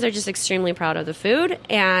Mexicans are just extremely proud of the food,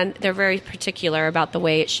 and they're very particular about the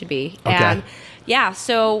way it should be. Okay. And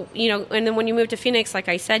so and then when you move to Phoenix, like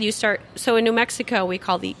I said, you start. So in New Mexico, we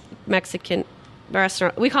call the Mexican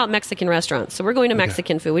restaurant. We call it Mexican restaurants. So we're going to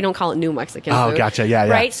Mexican food. We don't call it New Mexican food. Oh, gotcha. Yeah.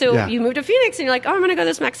 Right. So you move to Phoenix and you're like, oh, I'm going to go to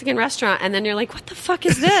this Mexican restaurant, and then you're like, what the fuck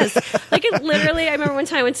is this? Like it literally. I remember one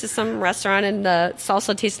time I went to some restaurant and the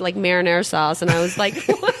salsa tasted like marinara sauce, and I was like,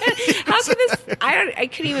 what? How could this? I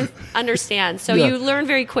couldn't even understand. So you learn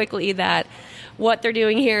very quickly that what they're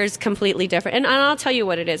doing here is completely different. And I'll tell you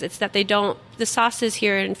what it is. It's that the sauces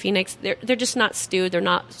here in Phoenix, they're just not stewed, they're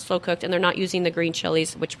not slow cooked, and they're not using the green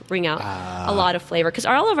chilies, which bring out a lot of flavor. Because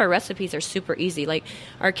all of our recipes are super easy. Like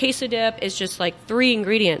our queso dip is just like 3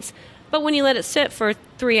 ingredients. But when you let it sit for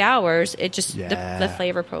 3 hours, it just, the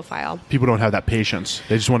flavor profile. People don't have that patience.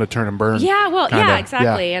 They just want to turn and burn. Yeah, well, kinda.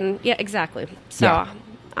 Exactly. And exactly. So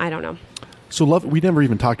I don't know. So we never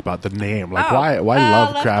even talked about the name. Like why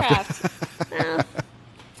Lovecraft?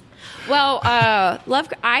 Well,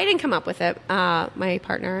 I didn't come up with it. My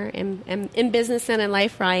partner in business and in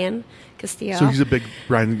life, Ryan Castillo. So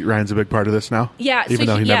Ryan's a big part of this now? Yeah. Even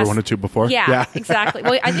though he never wanted to before? Yeah, exactly.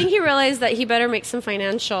 Well, I think he realized that he better make some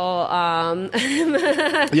financial some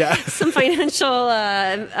financial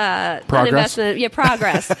progress. Investment. Yeah,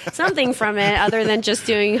 progress. Something from it other than just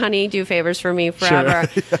doing honey-do favors for me forever.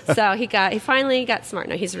 Sure. So he finally got smart.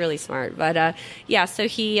 No, he's really smart. But so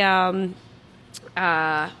he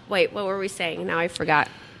wait, what were we saying? Now I forgot.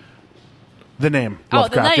 The name.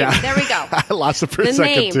 Lovecraft. The name. Yeah. There we go. I lost it for a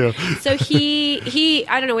second too. So he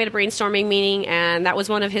I don't know, we had a brainstorming meeting, and that was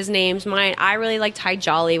one of his names. I really liked High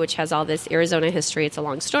Jolly, which has all this Arizona history. It's a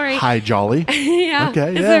long story. High Jolly? Yeah.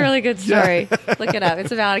 Okay. It's a really good story. Yeah. Look it up.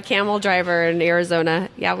 It's about a camel driver in Arizona.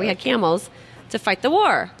 Yeah, we had camels to fight the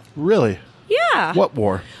war. Really? Yeah. What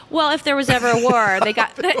war? Well, if there was ever a war,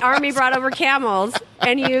 the army brought over camels,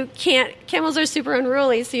 and camels are super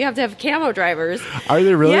unruly, so you have to have camo drivers. Are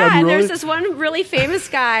they really unruly? And there's this one really famous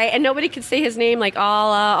guy, and nobody could say his name, like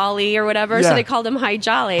Ali or whatever, so they called him High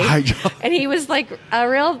Jolly. High Jolly. And he was like a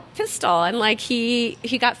real pistol, and like he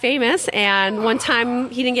got famous, and one time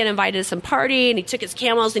he didn't get invited to some party, and he took his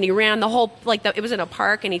camels and he ran the whole, it was in a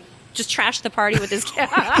park, and he just trashed the party with his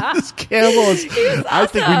camels. I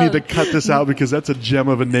think we need to cut this out because that's a gem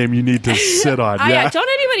of a name you need to sit on. Don't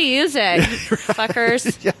anybody use it,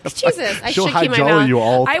 fuckers. Jesus, I She'll should keep my jolly mouth. You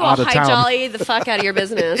all I will high jolly the fuck out of your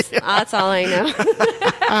business. That's all I know.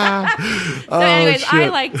 So anyways, I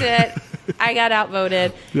liked it. I got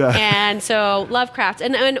outvoted. Yeah. And so Lovecraft,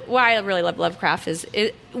 and why I really love Lovecraft is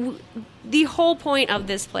the whole point of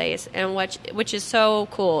this place, and which is so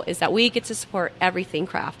cool, is that we get to support everything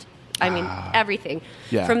craft. I mean, everything.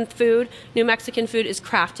 Yeah. From food. New Mexican food is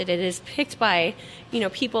crafted. It is picked by,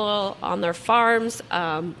 people on their farms.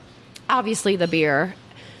 Obviously the beer.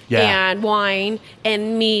 Yeah. And wine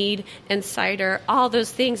and mead and cider, all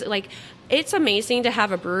those things. Like, it's amazing to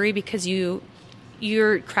have a brewery because you're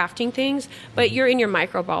crafting things, but you're in your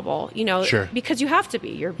micro bubble, Sure. because you have to be.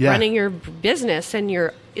 You're running your business, and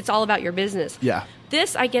it's all about your business. Yeah.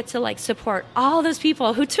 This, I get to support all those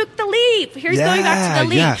people who took the leap. Here's going back to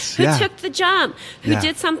the leap. Who took the jump, who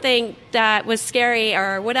did something that was scary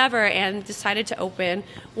or whatever, and decided to open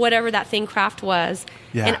whatever that thing craft was.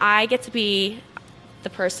 Yeah. And I get to be the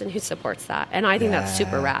person who supports that. And I think that's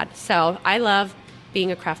super rad. So I love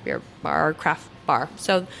being a craft beer bar or craft bar.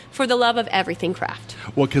 So for the love of everything craft.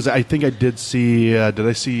 Well, because I think I did see,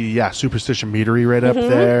 Superstition Meadery right up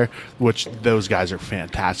there, which those guys are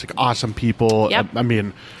fantastic. Awesome people. Yep. I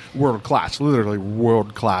mean, world class, literally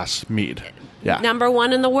world class mead. Yeah. Number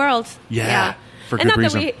 1 in the world. Yeah. For and good not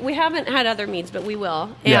reason. that we haven't had other meads, but we will.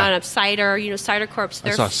 Yeah. And cider, Cider Corp's.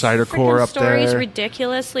 I saw Cider Corp up stories there.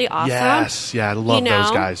 Ridiculously awesome. Yes. Yeah, I love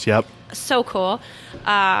those guys. Yep. So cool.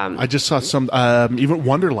 I just saw some, even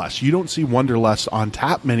Wonderlust. You don't see Wonderlust on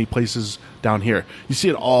tap many places down here. You see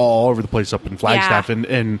it all over the place up in Flagstaff,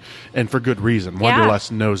 and for good reason.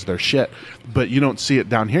 Wonderlust knows their shit, but you don't see it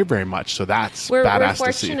down here very much, so that's badass we're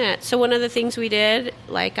to see. Fortunate. So one of the things we did,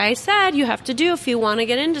 like I said, you have to do if you want to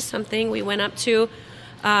get into something, we went up to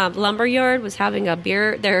Lumberyard was having a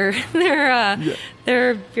beer, their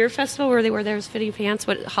beer festival where they were there was Fitting Pants.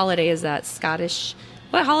 What holiday is that? Scottish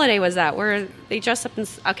What holiday was that? Where they dress up in...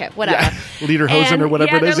 Okay, whatever. Yeah. Lederhosen or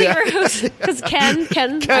whatever it is. Because Ken.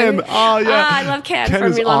 Oh, yeah. I love Ken Ken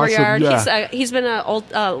from is Lumberyard. awesome, yeah. He's been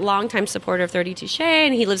a long-time supporter of 32 Shea,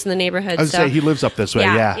 and he lives in the neighborhood. I was going to say, he lives up this way,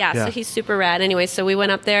 yeah. So he's super rad. Anyway, so we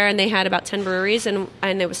went up there, and they had about 10 breweries, and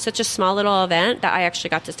it was such a small little event that I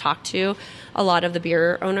actually got to talk to a lot of the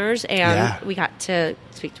beer owners, and we got to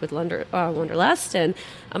speak with Wonderlust and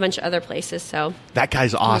a bunch of other places. So that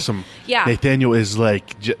guy's awesome. Yeah, Nathaniel is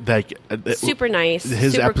super nice.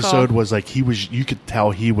 His super episode cool. was like you could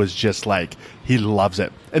tell he was just like he loves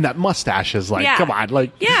it, and that mustache is like come on,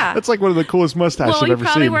 like that's like one of the coolest mustaches I've ever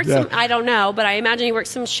seen. Worked some, I don't know, but I imagine he worked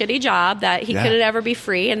some shitty job that he couldn't ever be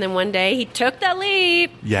free, and then one day he took that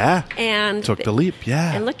leap. Yeah, and took the leap.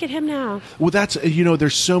 Yeah, and look at him now. Well, that's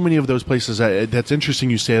there's so many of those places. That's interesting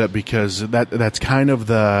you say that because that's kind of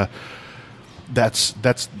the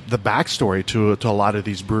backstory to a lot of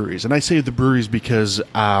these breweries. And I say the breweries because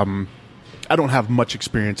I don't have much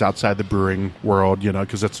experience outside the brewing world,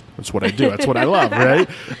 because that's what I do. That's what I love, right?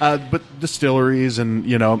 But distilleries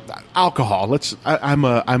and alcohol. I'm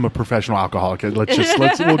a professional alcoholic. We'll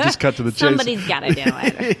just cut to the chase. Somebody's got to do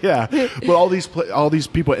it. Yeah, but all these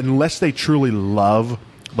people, unless they truly love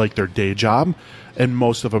like their day job. And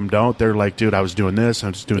most of them don't. They're like, dude, I was doing this,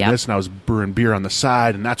 this, and I was brewing beer on the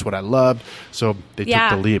side, and that's what I loved. So they took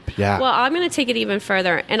the leap. Yeah. Well, I'm going to take it even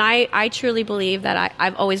further. And I truly believe that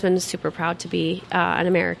I've always been super proud to be an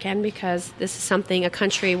American, because this is a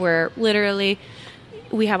country where literally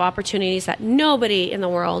we have opportunities that nobody in the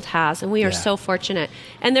world has, and we are so fortunate.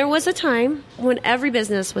 And there was a time when every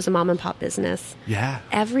business was a mom and pop business. Yeah.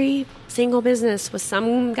 Every single business was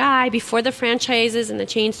some guy before the franchises and the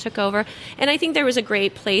chains took over. And I think there was a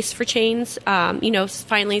great place for chains.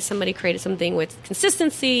 Finally somebody created something with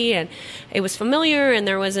consistency, and it was familiar, and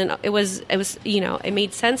it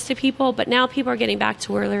made sense to people. But now people are getting back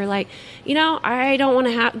to where they're like, I don't want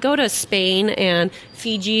to go to Spain and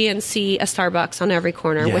Fiji and see a Starbucks on every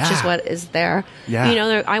corner, which is what is there.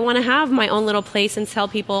 Yeah. I want to have my own little place and tell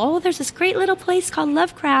people, there's this great little place called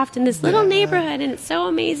Lovecraft in this little neighborhood, and it's so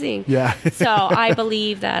amazing. Yeah. So I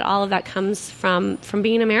believe that all of that comes from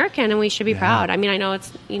being American, and we should be proud. I mean, I know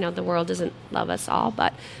it's the world doesn't love us all,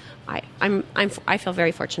 but I feel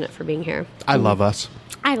very fortunate for being here. I love us.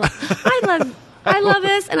 I love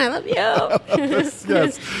us, and I love you.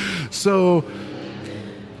 Yes. So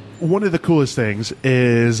one of the coolest things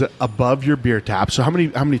is above your beer tap. So how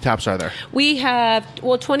many taps are there? We have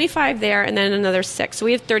 25 there, and then another 6. So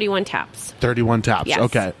we have 31 taps. 31 taps. Yes.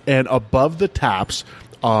 Okay. And above the taps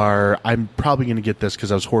I'm probably going to get this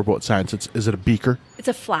because I was horrible at science. Is it a beaker? It's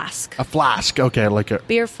a flask. A flask. Okay, like a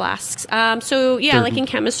beer flasks. Like in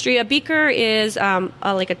chemistry, a beaker is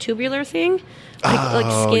like a tubular thing.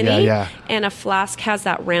 Like skinny, and a flask has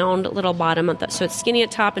that round little bottom so it's skinny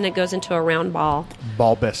at top, and it goes into a round ball.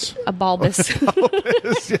 Bulbous. A bulbous.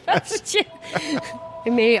 Bulbous, yes. I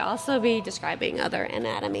may also be describing other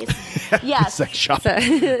anatomies. Yes. Sex shop.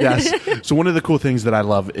 Yes. So one of the cool things that I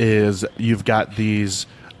love is you've got these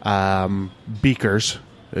beakers,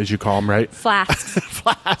 as you call them, right? Flasks.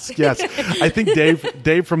 Flasks, yes. I think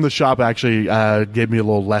Dave from the shop actually gave me a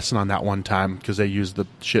little lesson on that one time, because they used the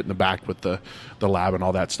shit in the back with the lab and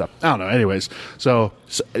all that stuff. I don't know. Anyways, so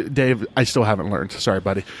Dave, I still haven't learned. Sorry,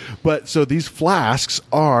 buddy. But so these flasks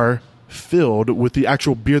are filled with the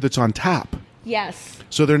actual beer that's on tap. Yes.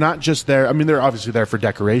 So they're not just there. I mean, they're obviously there for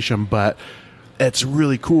decoration, but it's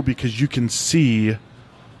really cool because you can see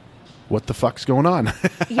what the fuck's going on.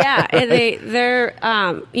 Yeah, and they're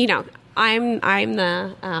I'm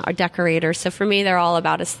the decorator, so for me, they're all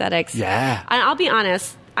about aesthetics. Yeah. And I'll be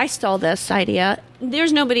honest, I stole this idea.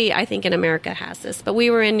 There's nobody, I think, in America has this, but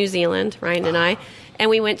we were in New Zealand, Ryan and I,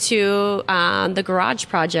 and we went to the Garage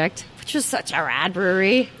Project, which was such a rad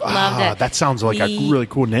brewery. Loved it. That sounds like a really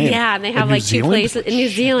cool name. Yeah, and they have like 2 places in New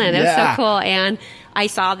Zealand. It was so cool. And I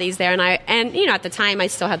saw these there, and at the time I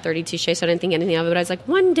still had 32 Shea, so I didn't think anything of it. But I was like,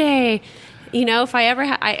 one day, if I ever,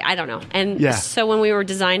 I don't know. And so when we were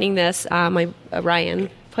designing this, Ryan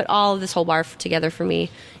put all of this whole bar together for me.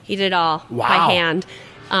 He did it all by hand.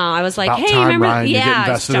 I was like, about hey, time, remember? Ryan, you get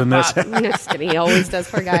invested in this. Just kidding. He always does,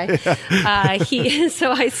 poor guy. I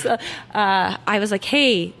was like,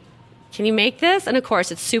 hey, can you make this? And of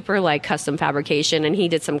course, it's super like custom fabrication, and he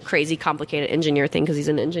did some crazy complicated engineer thing because he's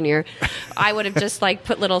an engineer. I would have just like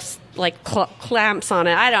put little clamps on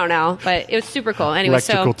it. I don't know, but it was super cool. Anyway,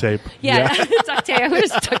 electrical tape. Yeah, duct tape. I would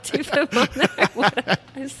just duct tape them on there.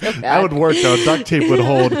 I'm so bad. That would work though. Duct tape would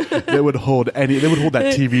hold. It would hold that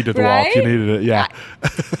TV to the wall if you needed it. Yeah.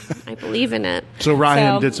 I believe in it. So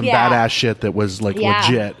Ryan did some badass shit that was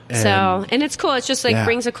legit. And it's cool. It's just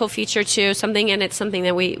brings a cool feature to something, and it's something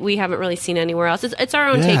that we haven't really seen anywhere else. It's our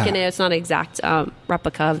own take in it. It's not an exact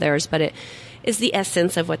replica of theirs, but it is the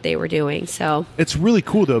essence of what they were doing. So it's really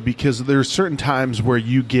cool though, because there's certain times where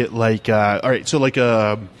you get like all right, so like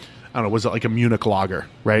I don't know, was it like a Munich lager,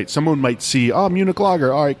 right? Someone might see, Munich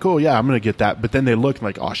lager, all right, cool, yeah, I'm going to get that. But then they look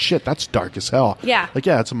like, oh, shit, that's dark as hell. Yeah. Like,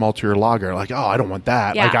 yeah, it's a maltier lager. Like, I don't want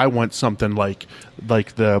that. Yeah. Like, I want something like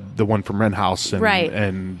the one from Wren House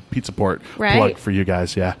and Pizza Port. Plug for you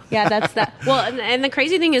guys, yeah. Yeah, that's that. Well, and the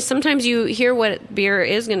crazy thing is sometimes you hear what beer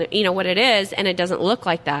is going to, what it is, and it doesn't look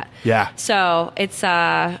like that. Yeah. So it's,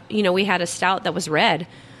 we had a stout that was red.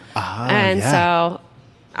 So...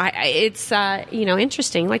 it's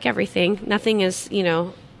interesting, like everything. Nothing is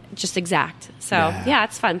just exact. So yeah,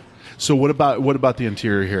 it's fun. So what about the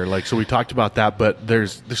interior here? Like, so we talked about that, but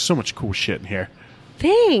there's so much cool shit in here.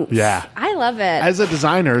 Thanks. Yeah, I love it as a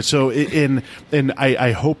designer. So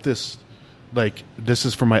I hope this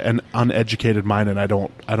is from an uneducated mind, and I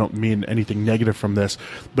don't mean anything negative from this,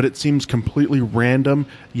 but it seems completely random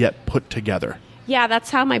yet put together. Yeah, that's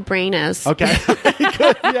how my brain is. Okay.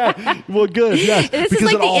 Good. Yeah. Well, good. Yes. This because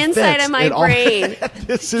is like the inside of my brain.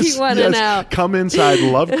 This is, you want to know. Come inside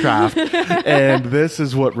Lovecraft, and this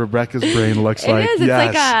is what Rebecca's brain looks like. It is.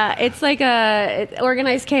 It's like a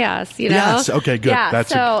organized chaos. Yes. Okay. Good. Yeah.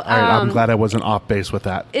 All right. I'm glad I wasn't off base with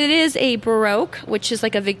that. It is a Baroque, which is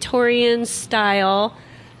like a Victorian style,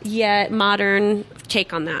 yet modern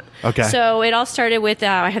take on that. Okay. So it all started with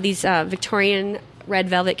I have these Victorian red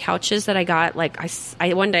velvet couches that I got. Like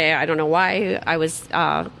I one day, I don't know why, I was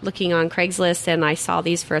looking on Craigslist and I saw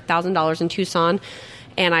these for $1,000 in Tucson,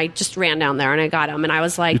 and I just ran down there and I got them, and I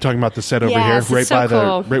was like, "You're talking about the set over here, right by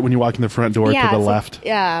cool. right when you walk in the front door to the left."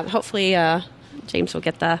 Hopefully James will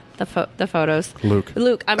get the photos.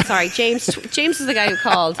 Luke, I'm sorry, James. James is the guy who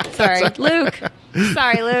called. Sorry, Luke.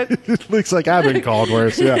 Sorry, Luke. Looks like I've been called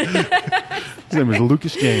worse. Yeah, his name is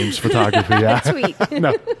Lucas James Photography. Yeah, sweet.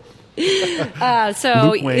 No.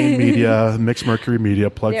 So Luke Wayne Media, Mixed Mercury Media,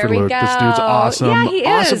 plug for Luke. Go. This dude's awesome. Yeah, he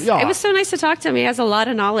is. Yeah. It was so nice to talk to him. He has a lot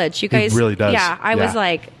of knowledge. You guys, he really does. Yeah, I was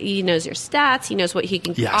like, he knows your stats. He knows what he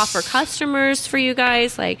can offer customers for you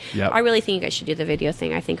guys. Like, I really think you guys should do the video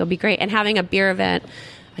thing. I think it'll be great. And having a beer event,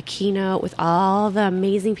 a keynote with all the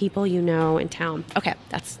amazing people in town. Okay,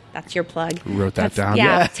 that's your plug. Wrote that down.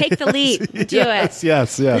 Yeah, take the leap. Do it.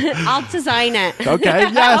 Yes. I'll design it. Okay,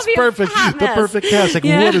 yes, perfect. The perfect cast. Like,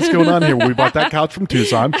 what is going on here? We bought that couch from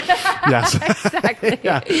Tucson. Yes. Exactly.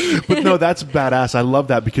 Yeah. But no, that's badass. I love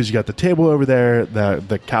that because you got the table over there,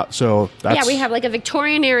 the couch. So that's... we have like a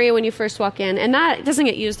Victorian area when you first walk in, and that doesn't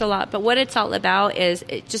get used a lot. But what it's all about is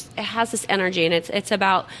it has this energy, and it's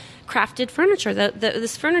about crafted furniture.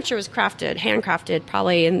 This furniture was handcrafted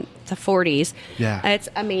probably in the 40s. Yeah. It's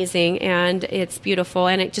amazing, and it's beautiful,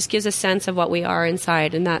 and it just gives a sense of what we are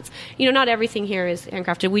inside. And that's, not everything here is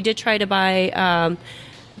handcrafted. We did try to buy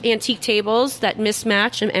antique tables that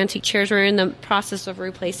mismatch, and antique chairs. We're in the process of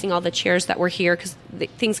replacing all the chairs that were here because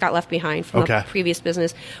things got left behind from the previous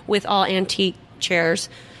business with all antique chairs.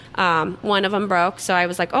 One of them broke, so I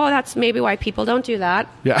was like, "Oh, that's maybe why people don't do that."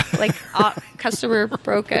 Yeah, like customer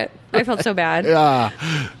broke it. I felt so bad.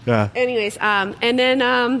 Yeah. Anyways, and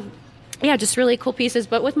then just really cool pieces,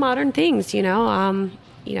 but with modern things,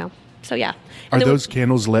 So yeah. Are those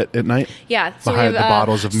candles lit at night? Yeah. So behind the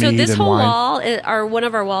bottles of mead and wine. So this whole wall, one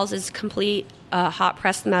of our walls is complete hot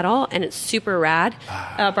pressed metal, and it's super rad.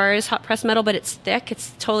 Bar is hot pressed metal, but it's thick.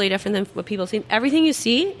 It's totally different than what people see. Everything you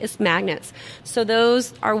see is magnets. So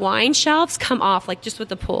our wine shelves come off like just with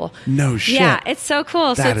the pool. No shit. Yeah, it's so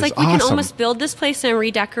cool. So it's like we awesome. can almost build this place and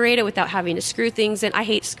redecorate it without having to screw things in. I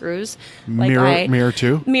hate screws. Mirror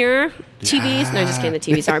too? Mirror, TVs. No, just kidding. The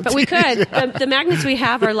TVs aren't. But we could. The magnets we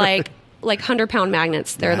have are like 100-pound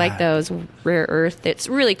magnets. They're like those rare earth. It's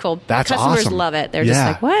really cool. That's Customers awesome. love it. They're just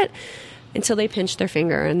like, what? Until they pinch their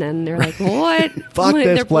finger, and then they're like, what? Fuck this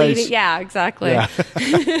they're place. Bleeding. Yeah, exactly. Yeah.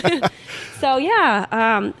 So,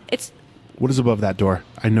 it's... What is above that door?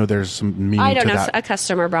 I know there's some meaning to that. I don't know. A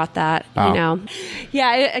customer brought that,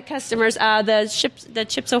 Yeah, customers. The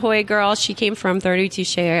Chips Ahoy girl, she came from 30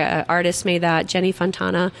 Touche. Artist made that. Jenny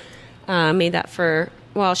Fontana made that for...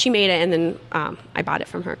 Well, she made it, and then I bought it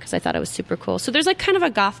from her because I thought it was super cool. So there's like kind of a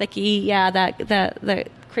gothic-y, the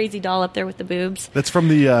crazy doll up there with the boobs. That's from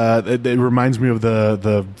the. It reminds me of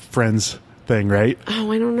the Friends thing, right?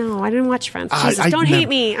 Oh, I don't know. I didn't watch Friends. I- Jesus, I don't never- hate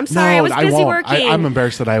me. I'm sorry. I was busy won't. working. I'm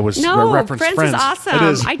embarrassed that I was No, referenced Friends is awesome. It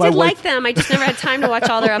is. I My did wife- like them. I just never had time to watch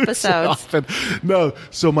all their episodes. often. No,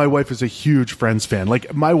 so my wife is a huge Friends fan.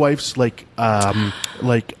 Like my wife's what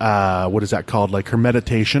is that called? Like her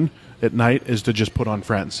meditation at night is to just put on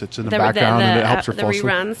Friends. It's in the background and it helps her the fall asleep.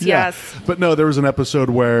 reruns, Yeah. yes. But no, there was an episode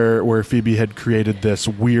where Phoebe had created this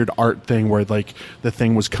weird art thing where like the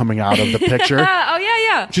thing was coming out of the picture. Oh,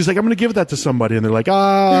 yeah. She's like, I'm going to give that to somebody. And they're like,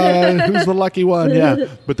 who's the lucky one? Yeah.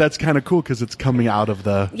 But that's kind of cool because it's coming out of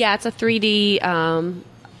the... Yeah, it's a 3D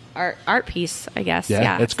art piece, I guess.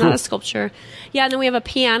 Yeah, it's cool. not a sculpture. Yeah, and then we have a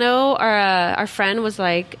piano. Our friend was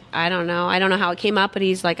like, I don't know how it came up, but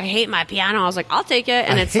he's like, I hate my piano. I was like, I'll take it.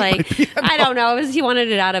 And it's like, I don't know. He wanted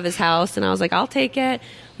it out of his house, and I was like, I'll take it.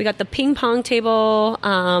 We got the ping pong table,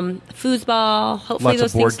 foosball. Hopefully Lots of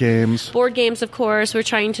those board things, games. Board games, of course. We're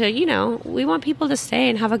trying to, we want people to stay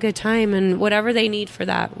and have a good time, and whatever they need for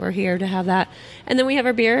that, we're here to have that. And then we have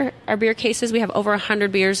our beer cases. We have over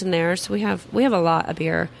 100 beers in there, so we have a lot of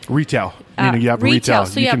beer. Retail. You have retail.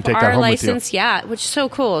 So you you can have take our that home license, with you. yeah, which is so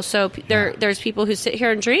cool. So there's people who sit here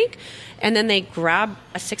and drink, and then they grab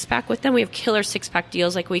a 6-pack with them. We have killer 6-pack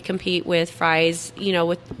deals, like we compete with Fry's,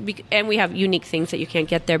 and we have unique things that you can't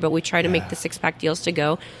get there, but we try to make the 6-pack deals to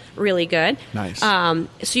go really good. Nice.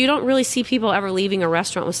 So you don't really see people ever leaving a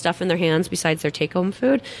restaurant with stuff in their hands besides their take-home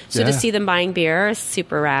food. So to see them buying beer is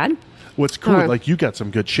super rad. What's cool, like you got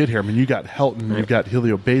some good shit here. I mean, you got Helton, you got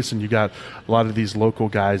Helio Basin, you got a lot of these local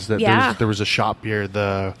guys. That there was a shop here,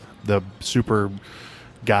 the super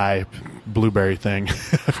guy blueberry thing. I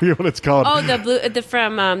forget what it's called. Oh,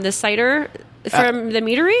 from the cider from the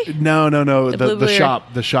meadery. No. The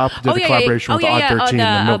shop did a collaboration with Odd 13, the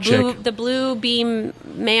milkshake. The blue beam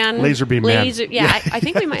man, laser beam man. Yeah, I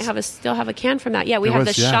think we might still have a can from that. Yeah, we have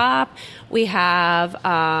the shop. We have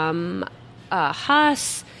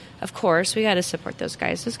Huss. Of course, we got to support those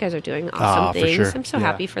guys. Those guys are doing awesome things. For sure. I'm so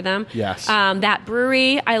happy for them. Yes. That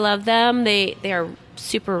brewery, I love them. They are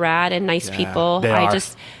super rad and nice people. They are.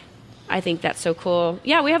 I think that's so cool.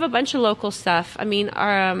 Yeah, we have a bunch of local stuff. I mean,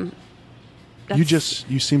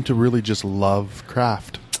 you seem to really just love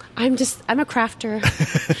craft. I'm a crafter.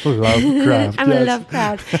 Love craft. I'm a love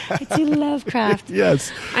craft. I do love craft.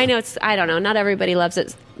 Yes. I know I don't know. Not everybody loves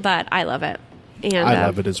it, but I love it. And I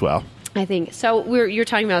love it as well. I think so. You're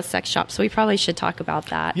talking about sex shop, so we probably should talk about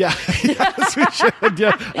that. Yeah, yes, we should.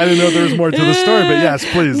 Yeah, I didn't know there was more to the story, but yes,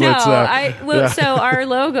 please. So our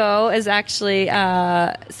logo is actually.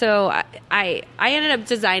 So I ended up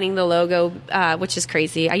designing the logo, which is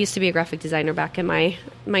crazy. I used to be a graphic designer back in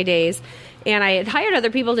my days, and I had hired other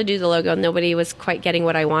people to do the logo, and nobody was quite getting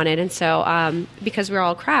what I wanted. And so, because we're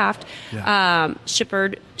all craft,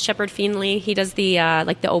 Shepard Feenley, he does the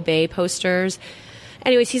the Obey posters.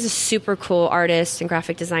 Anyways, he's a super cool artist and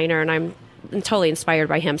graphic designer, and I'm totally inspired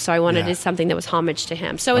by him. So I wanted to do something that was homage to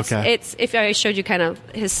him. So it's if I showed you kind of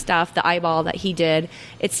his stuff, the eyeball that he did,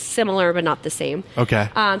 it's similar but not the same. Okay.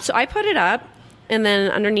 So I put it up, and then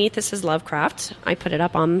underneath this is Lovecraft. I put it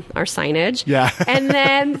up on our signage. Yeah. And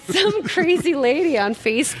then some crazy lady on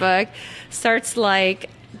Facebook starts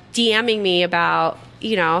DMing me about,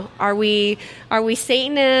 are we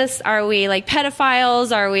Satanists? Are we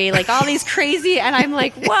pedophiles? Are we all these crazy? And I'm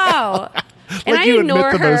like, whoa. And I you ignore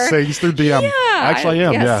admit to her. those things through DM. Yeah. Actually, I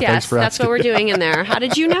am. Yes, Thanks for that's asking. what we're doing in there. How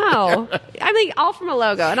did you know? I'm all from a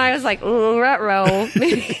logo. And I was like, ruh-roh.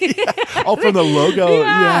 All from the logo?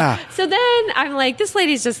 Yeah. So then I'm like, this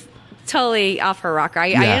lady's just totally off her rocker. I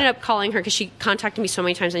ended up calling her because she contacted me so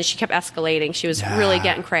many times and she kept escalating. She was really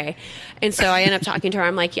getting cray. And so I ended up talking to her.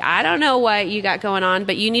 I'm like, I don't know what you got going on,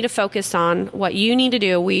 but you need to focus on what you need to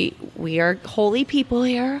do. We are holy people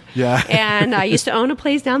here. Yeah. And I used to own a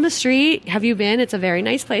place down the street. Have you been? It's a very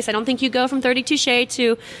nice place. I don't think you go from 32 Shea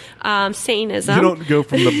to Satanism. You don't go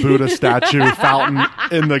from the Buddha statue fountain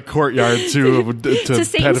in the courtyard to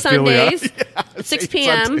Satan pedophilia. Sundays, 6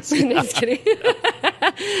 p.m. Just kidding.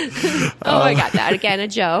 I got that. Again, a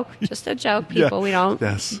joke. Just a joke, people. We don't.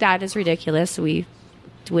 Yes. That is ridiculous. We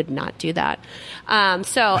would not do that.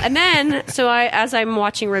 As I'm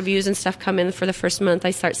watching reviews and stuff come in for the first month,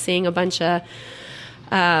 I start seeing a bunch of,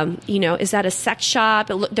 is that a sex shop?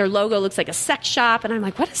 Their logo looks like a sex shop. And I'm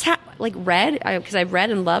like, what is that? Red? Because I have red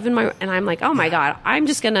and love and I'm like, oh my God, I'm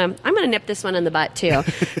going to nip this one in the butt too.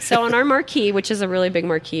 So on our marquee, which is a really big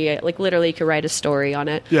marquee, literally you could write a story on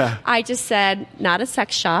it. Yeah. I just said, not a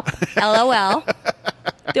sex shop, LOL.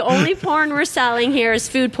 The only porn we're selling here is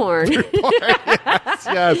food porn.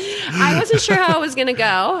 Yes. I wasn't sure how it was going to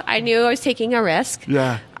go. I knew I was taking a risk.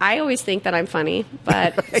 Yeah. I always think that I'm funny,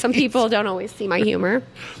 but some people don't always see my humor.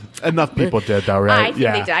 Enough people did, though, right? I think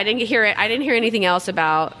they did. I didn't hear it. I didn't hear anything else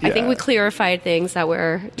about. I think we clarified things that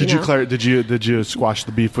were. Did you squash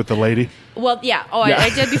the beef with the lady? Well, yeah. Oh, yeah. I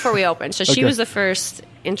did before we opened. So she Okay. was the first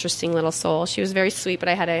interesting little soul. She was very sweet, but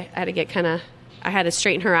I had to get kind of. I had to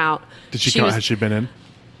straighten her out. Did she come? Has she been in?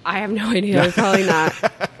 I have no idea. Probably not.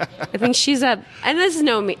 I think she's and this is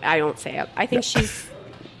no me. I don't say it. I think she's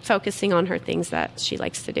focusing on her things that she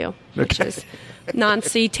likes to do, which is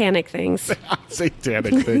non-satanic things.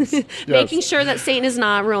 Satanic things. Yes. Making sure that Satan is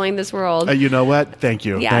not ruling this world. You know what? Thank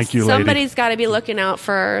you. Yes, Thank you, lady. somebody's got to be looking out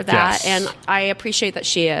for that, Yes. and I appreciate that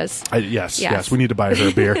she is. Yes. We need to buy her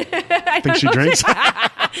a beer. Think she drinks?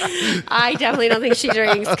 I definitely don't think she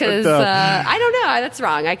drinks because I don't know. That's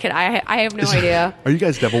wrong. I have no idea. Are you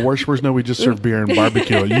guys devil worshippers? No, we just serve beer and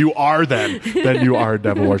barbecue. You are then. Then you are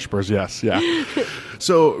devil worshippers. Yes. Yeah.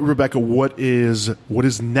 So, Rebecca, what is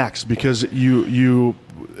next? Because I'm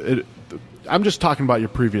just talking about your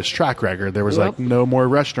previous track record. There was like no more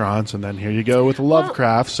restaurants, and then here you go with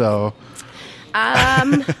Lovecraft. So,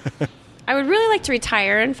 I would really like to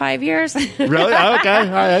retire in 5 years. really? Okay. All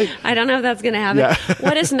right. I don't know if that's going to happen. Yeah.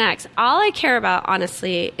 What is next? All I care about,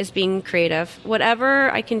 honestly, is being creative. Whatever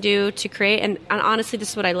I can do to create, and honestly,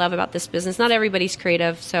 this is what I love about this business. Not everybody's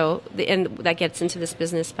creative, and that gets into this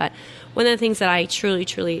business, but one of the things that I truly,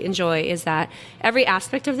 truly enjoy is that every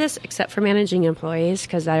aspect of this, except for managing employees,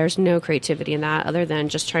 because there's no creativity in that other than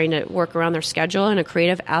just trying to work around their schedule and a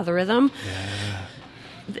creative algorithm. Yeah.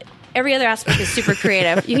 Every other aspect is super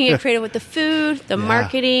creative. You can get creative with the food, the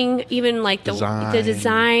marketing, even like the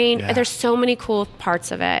design. Yeah. There's so many cool parts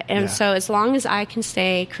of it. And so as long as I can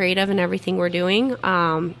stay creative in everything we're doing,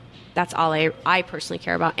 that's all I personally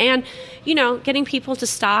care about. And, getting people to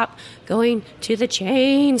stop going to the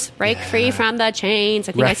chains, break free from the chains.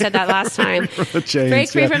 I think I said that last time.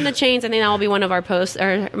 Break free from the chains. I think that will be one of our posts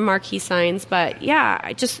or marquee signs. But yeah,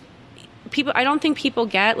 I don't think people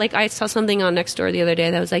get, like I saw something on Nextdoor the other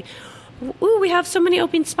day that was like, ooh, we have so many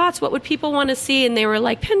open spots. What would people want to see? And they were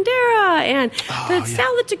like, Pandera and the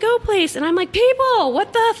salad to go place. And I'm like, people,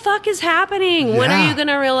 what the fuck is happening? Yeah. When are you going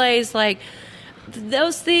to realize, like,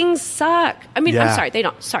 those things suck? I mean, I'm sorry, they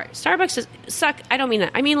don't. Sorry, Starbucks suck. I don't mean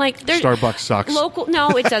that. I mean, like, Starbucks sucks. Local,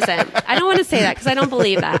 no, it doesn't. I don't want to say that because I don't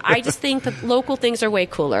believe that. I just think that local things are way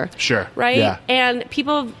cooler. Sure. Right? Yeah. And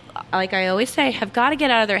people, like I always say, have got to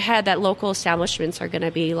get out of their head that local establishments are going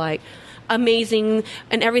to be, like, amazing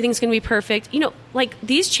and everything's going to be perfect. Like,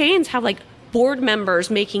 these chains have, like, board members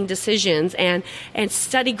making decisions and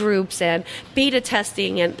study groups and beta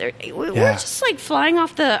testing, and we're just like flying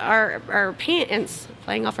off our pants.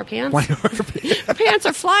 Flying off our pants? Our pants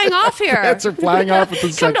are flying off here. Pants are flying off at the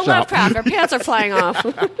Come sex to shop. Lovecraft. Our pants are flying off.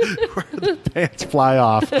 Pants fly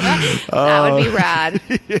off. That would be rad.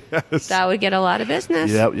 Yes. That would get a lot of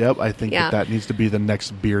business. Yep. I think that needs to be the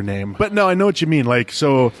next beer name. But no, I know what you mean. Like,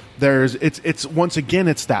 so it's once again,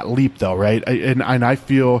 it's that leap though, right? And I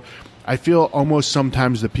feel almost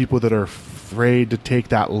sometimes the people that are afraid to take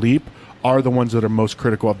that leap are the ones that are most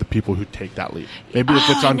critical of the people who take that leap. Maybe if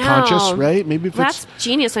it's unconscious, right? Maybe if that's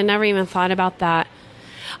genius. I never even thought about that.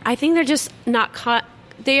 I think they're just not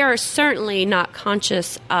they are certainly not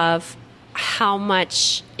conscious of how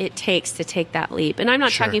much it takes to take that leap. And I'm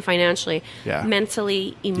not talking financially,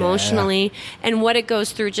 mentally, emotionally, and what it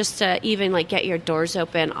goes through just to even like get your doors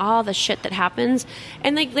open, all the shit that happens.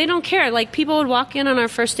 And like, they don't care. Like, people would walk in on our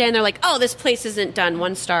first day and they're like, oh, this place isn't done,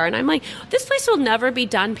 1 star. And I'm like, this place will never be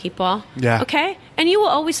done, people. Yeah. Okay? And you will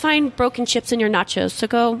always find broken chips in your nachos. So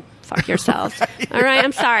go fuck yourselves. All right?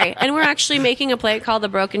 I'm sorry. And we're actually making a plate called the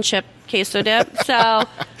Broken Chip Queso Dip. So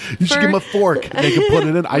you should give them a fork. They can put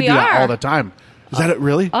it in. I do that all the time. Is that it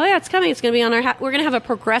really? Oh, yeah, it's coming. It's going to be on our... we're going to have a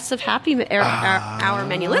progressive happy hour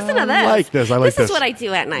menu. Listen to this. I like this. This is what I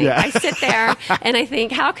do at night. Yeah. I sit there and I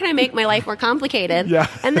think, how can I make my life more complicated? Yeah.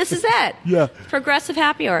 And this is it. Yeah. Progressive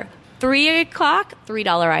happy hour. 3 o'clock,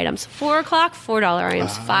 $3 items. 4 o'clock, $4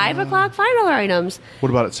 items. 5 o'clock, $5 items. What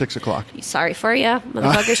about at 6 o'clock? Sorry for you.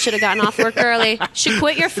 Motherfuckers should have gotten off work early. Should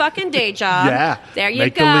quit your fucking day job. Yeah. There you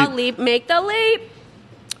go. Leap. Make the leap.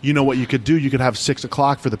 You know what you could do? You could have 6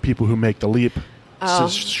 o'clock for the people who make the leap. So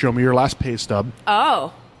show me your last pay stub.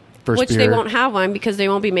 Oh. Which beer. They won't have one because they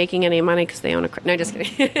won't be making any money because they own a... No, just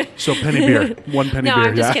kidding. So penny beer. 1 penny beer. No,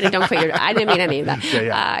 I'm just kidding. Don't quit your... I didn't mean any of that.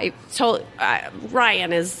 Yeah. I told...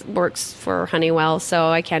 Ryan works for Honeywell, so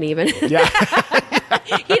I can't even... Yeah.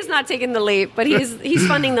 He's not taking the leap, but he's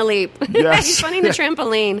funding the leap. Yes. He's funding the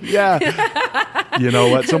trampoline. Yeah. You know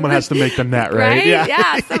what? Someone has to make the net, right?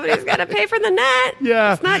 Yeah. Somebody's got to pay for the net.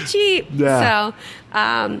 Yeah. It's not cheap. Yeah.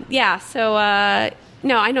 So,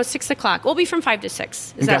 no, I know 6 o'clock. We'll be from 5 to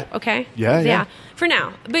 6. Is that okay? Yeah. For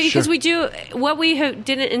now. But because we do, what we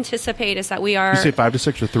didn't anticipate is that we are. You say 5 to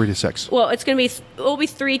 6 or 3 to 6? Well, it'll be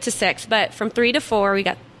 3 to 6, but from 3 to 4, we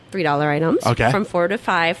got $3 items. Okay. From 4 to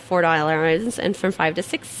 5, $4 items. And from 5 to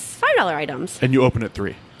 6, $5 items. And you open at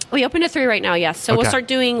 3? We open at 3 right now, yes. So we'll start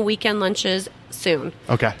doing weekend lunches soon.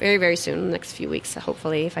 Okay. Very, very soon, in the next few weeks,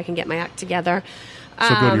 hopefully, if I can get my act together. So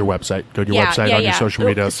go to your website. Go to your website on your social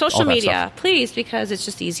media. Social media, please, because it's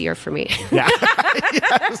just easier for me. Yeah.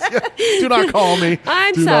 yes. Do not call me.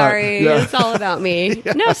 I'm sorry. It's all about me.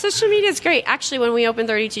 Yeah. No, social media is great. Actually, when we opened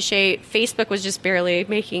 32 Shade, Facebook was just barely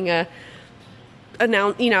making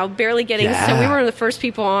barely getting. Yeah. So we were the first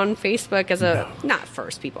people on Facebook not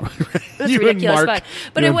first people. That's You ridiculous, and Mark,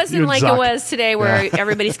 but it wasn't like Zuck. it was today where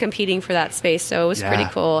everybody's competing for that space. So it was pretty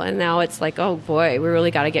cool. And now it's like, oh boy, we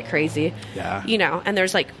really got to get crazy. Yeah. And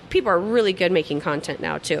there's like people are really good making content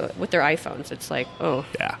now too with their iPhones. It's like,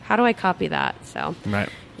 how do I copy that? So right.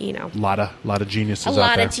 A lot of geniuses out a there.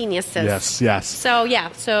 lot of geniuses. Yes.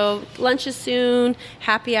 So lunch is soon,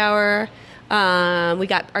 happy hour. We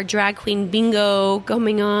got our drag queen bingo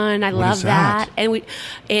going on. I love that. And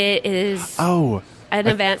it is an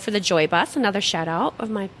event for the Joy Bus. Another shout out of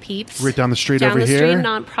my peeps. Right down the street over here. Down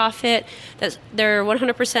the street, nonprofit. They're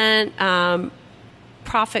 100%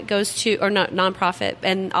 profit goes to, or not nonprofit,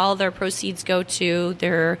 and all their proceeds go to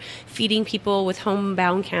their feeding people with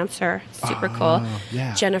homebound cancer. Super cool.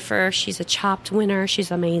 Yeah. Jennifer, she's a Chopped winner.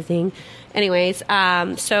 She's amazing. Anyways,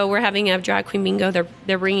 so we're having a drag queen bingo.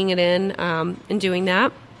 They're bringing it in and doing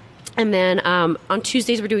that. And then on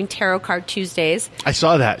Tuesdays, we're doing Tarot Card Tuesdays. I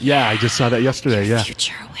saw that. Yeah, I just saw that yesterday. Your yeah.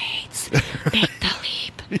 future awaits. Make the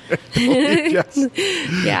leap. Yes.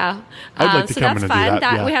 Yeah. I'd like to come in and do that.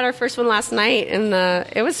 Yeah. We had our first one last night, and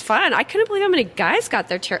it was fun. I couldn't believe how many guys got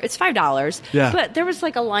their tarot. It's $5. Yeah. But there was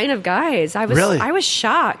like a line of guys. I was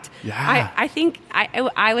shocked. Yeah. I think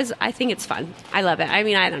it's fun. I love it. I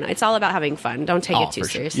mean, I don't know. It's all about having fun. Don't take it too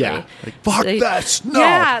seriously. Yeah. Like, fuck this. No.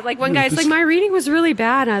 Yeah. Like one guy's like, my reading was really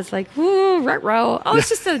bad. And I was like, ooh, ruh-roh. Oh, it's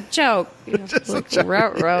just a joke. Just like, a joke.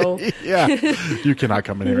 Ruh-roh. Yeah. You cannot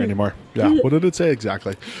come in here anymore. Yeah. What did it say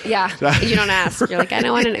exactly? Yeah. You don't ask. You're like, I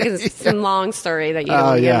don't want to know, because it's some long story that you don't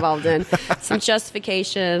want to get involved in. Some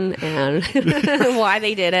justification and why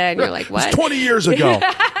they did it. And you're like, what? It's 20 years ago.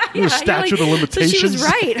 Yeah, statute of limitations. So she was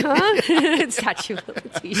right, huh? Statute of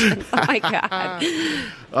limitations. Oh, my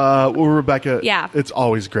God. Well, Rebecca, it's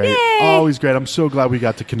always great. Yay. Always great. I'm so glad we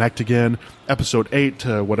got to connect again. Episode 8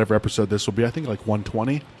 to whatever episode this will be. I think like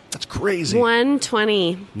 120. That's crazy.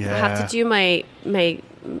 120. Yeah. I'll have to do my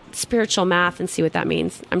spiritual math and see what that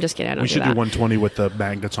means. I'm just kidding. We should do 120 with the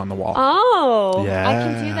magnets on the wall. Oh. Yeah. I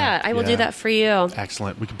can do that. I will do that for you.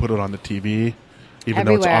 Excellent. We can put it on the TV, even Everywhere.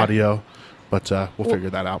 though it's audio. But we'll figure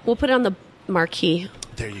that out. We'll put it on the marquee.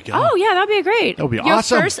 There you go. Oh, yeah, that'd be great. That would be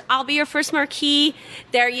awesome. I'll be your first marquee.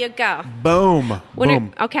 There you go. Boom.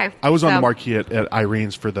 Boom. Okay. I was on the marquee at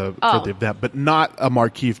Irene's for the event, but not a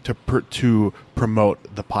marquee to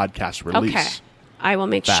promote the podcast release. Okay. I will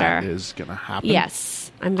make sure. That is going to happen.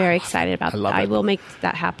 Yes. I'm very excited about that. I will make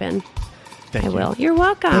that happen. Thank you. I will. You're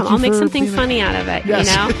welcome. I'll make something funny out of it, yes.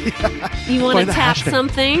 you know? You want to tap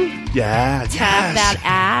something? Yeah. Tap that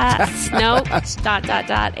ass. Nope. .az. Tap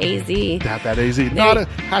that AZ. Not a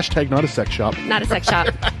hashtag, not a sex shop. Not a sex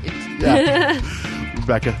shop. Yeah.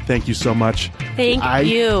 Rebecca, thank you so much. Thank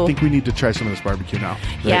you. I think we need to try some of this barbecue now.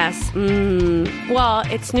 Right? Yes. Well,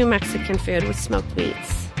 it's New Mexican food with smoked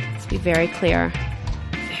meats. Let's be very clear.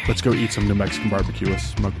 Let's go eat some New Mexican barbecue with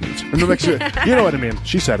smoked meats. Or New Mexican, you know what I mean.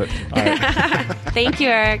 She said it. All right. Thank you,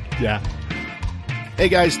 Eric. Yeah. Hey,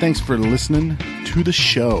 guys, thanks for listening to the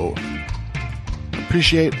show.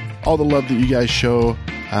 Appreciate all the love that you guys show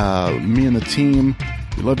me and the team.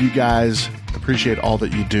 We love you guys. Appreciate all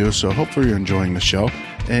that you do. So hopefully you're enjoying the show.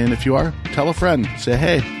 And if you are, tell a friend. Say,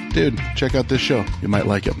 hey, dude, check out this show. You might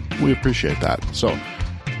like it. We appreciate that. So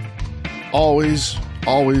always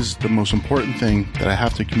the most important thing that I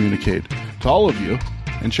have to communicate to all of you,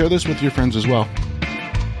 and share this with your friends as well.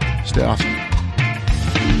 Stay awesome.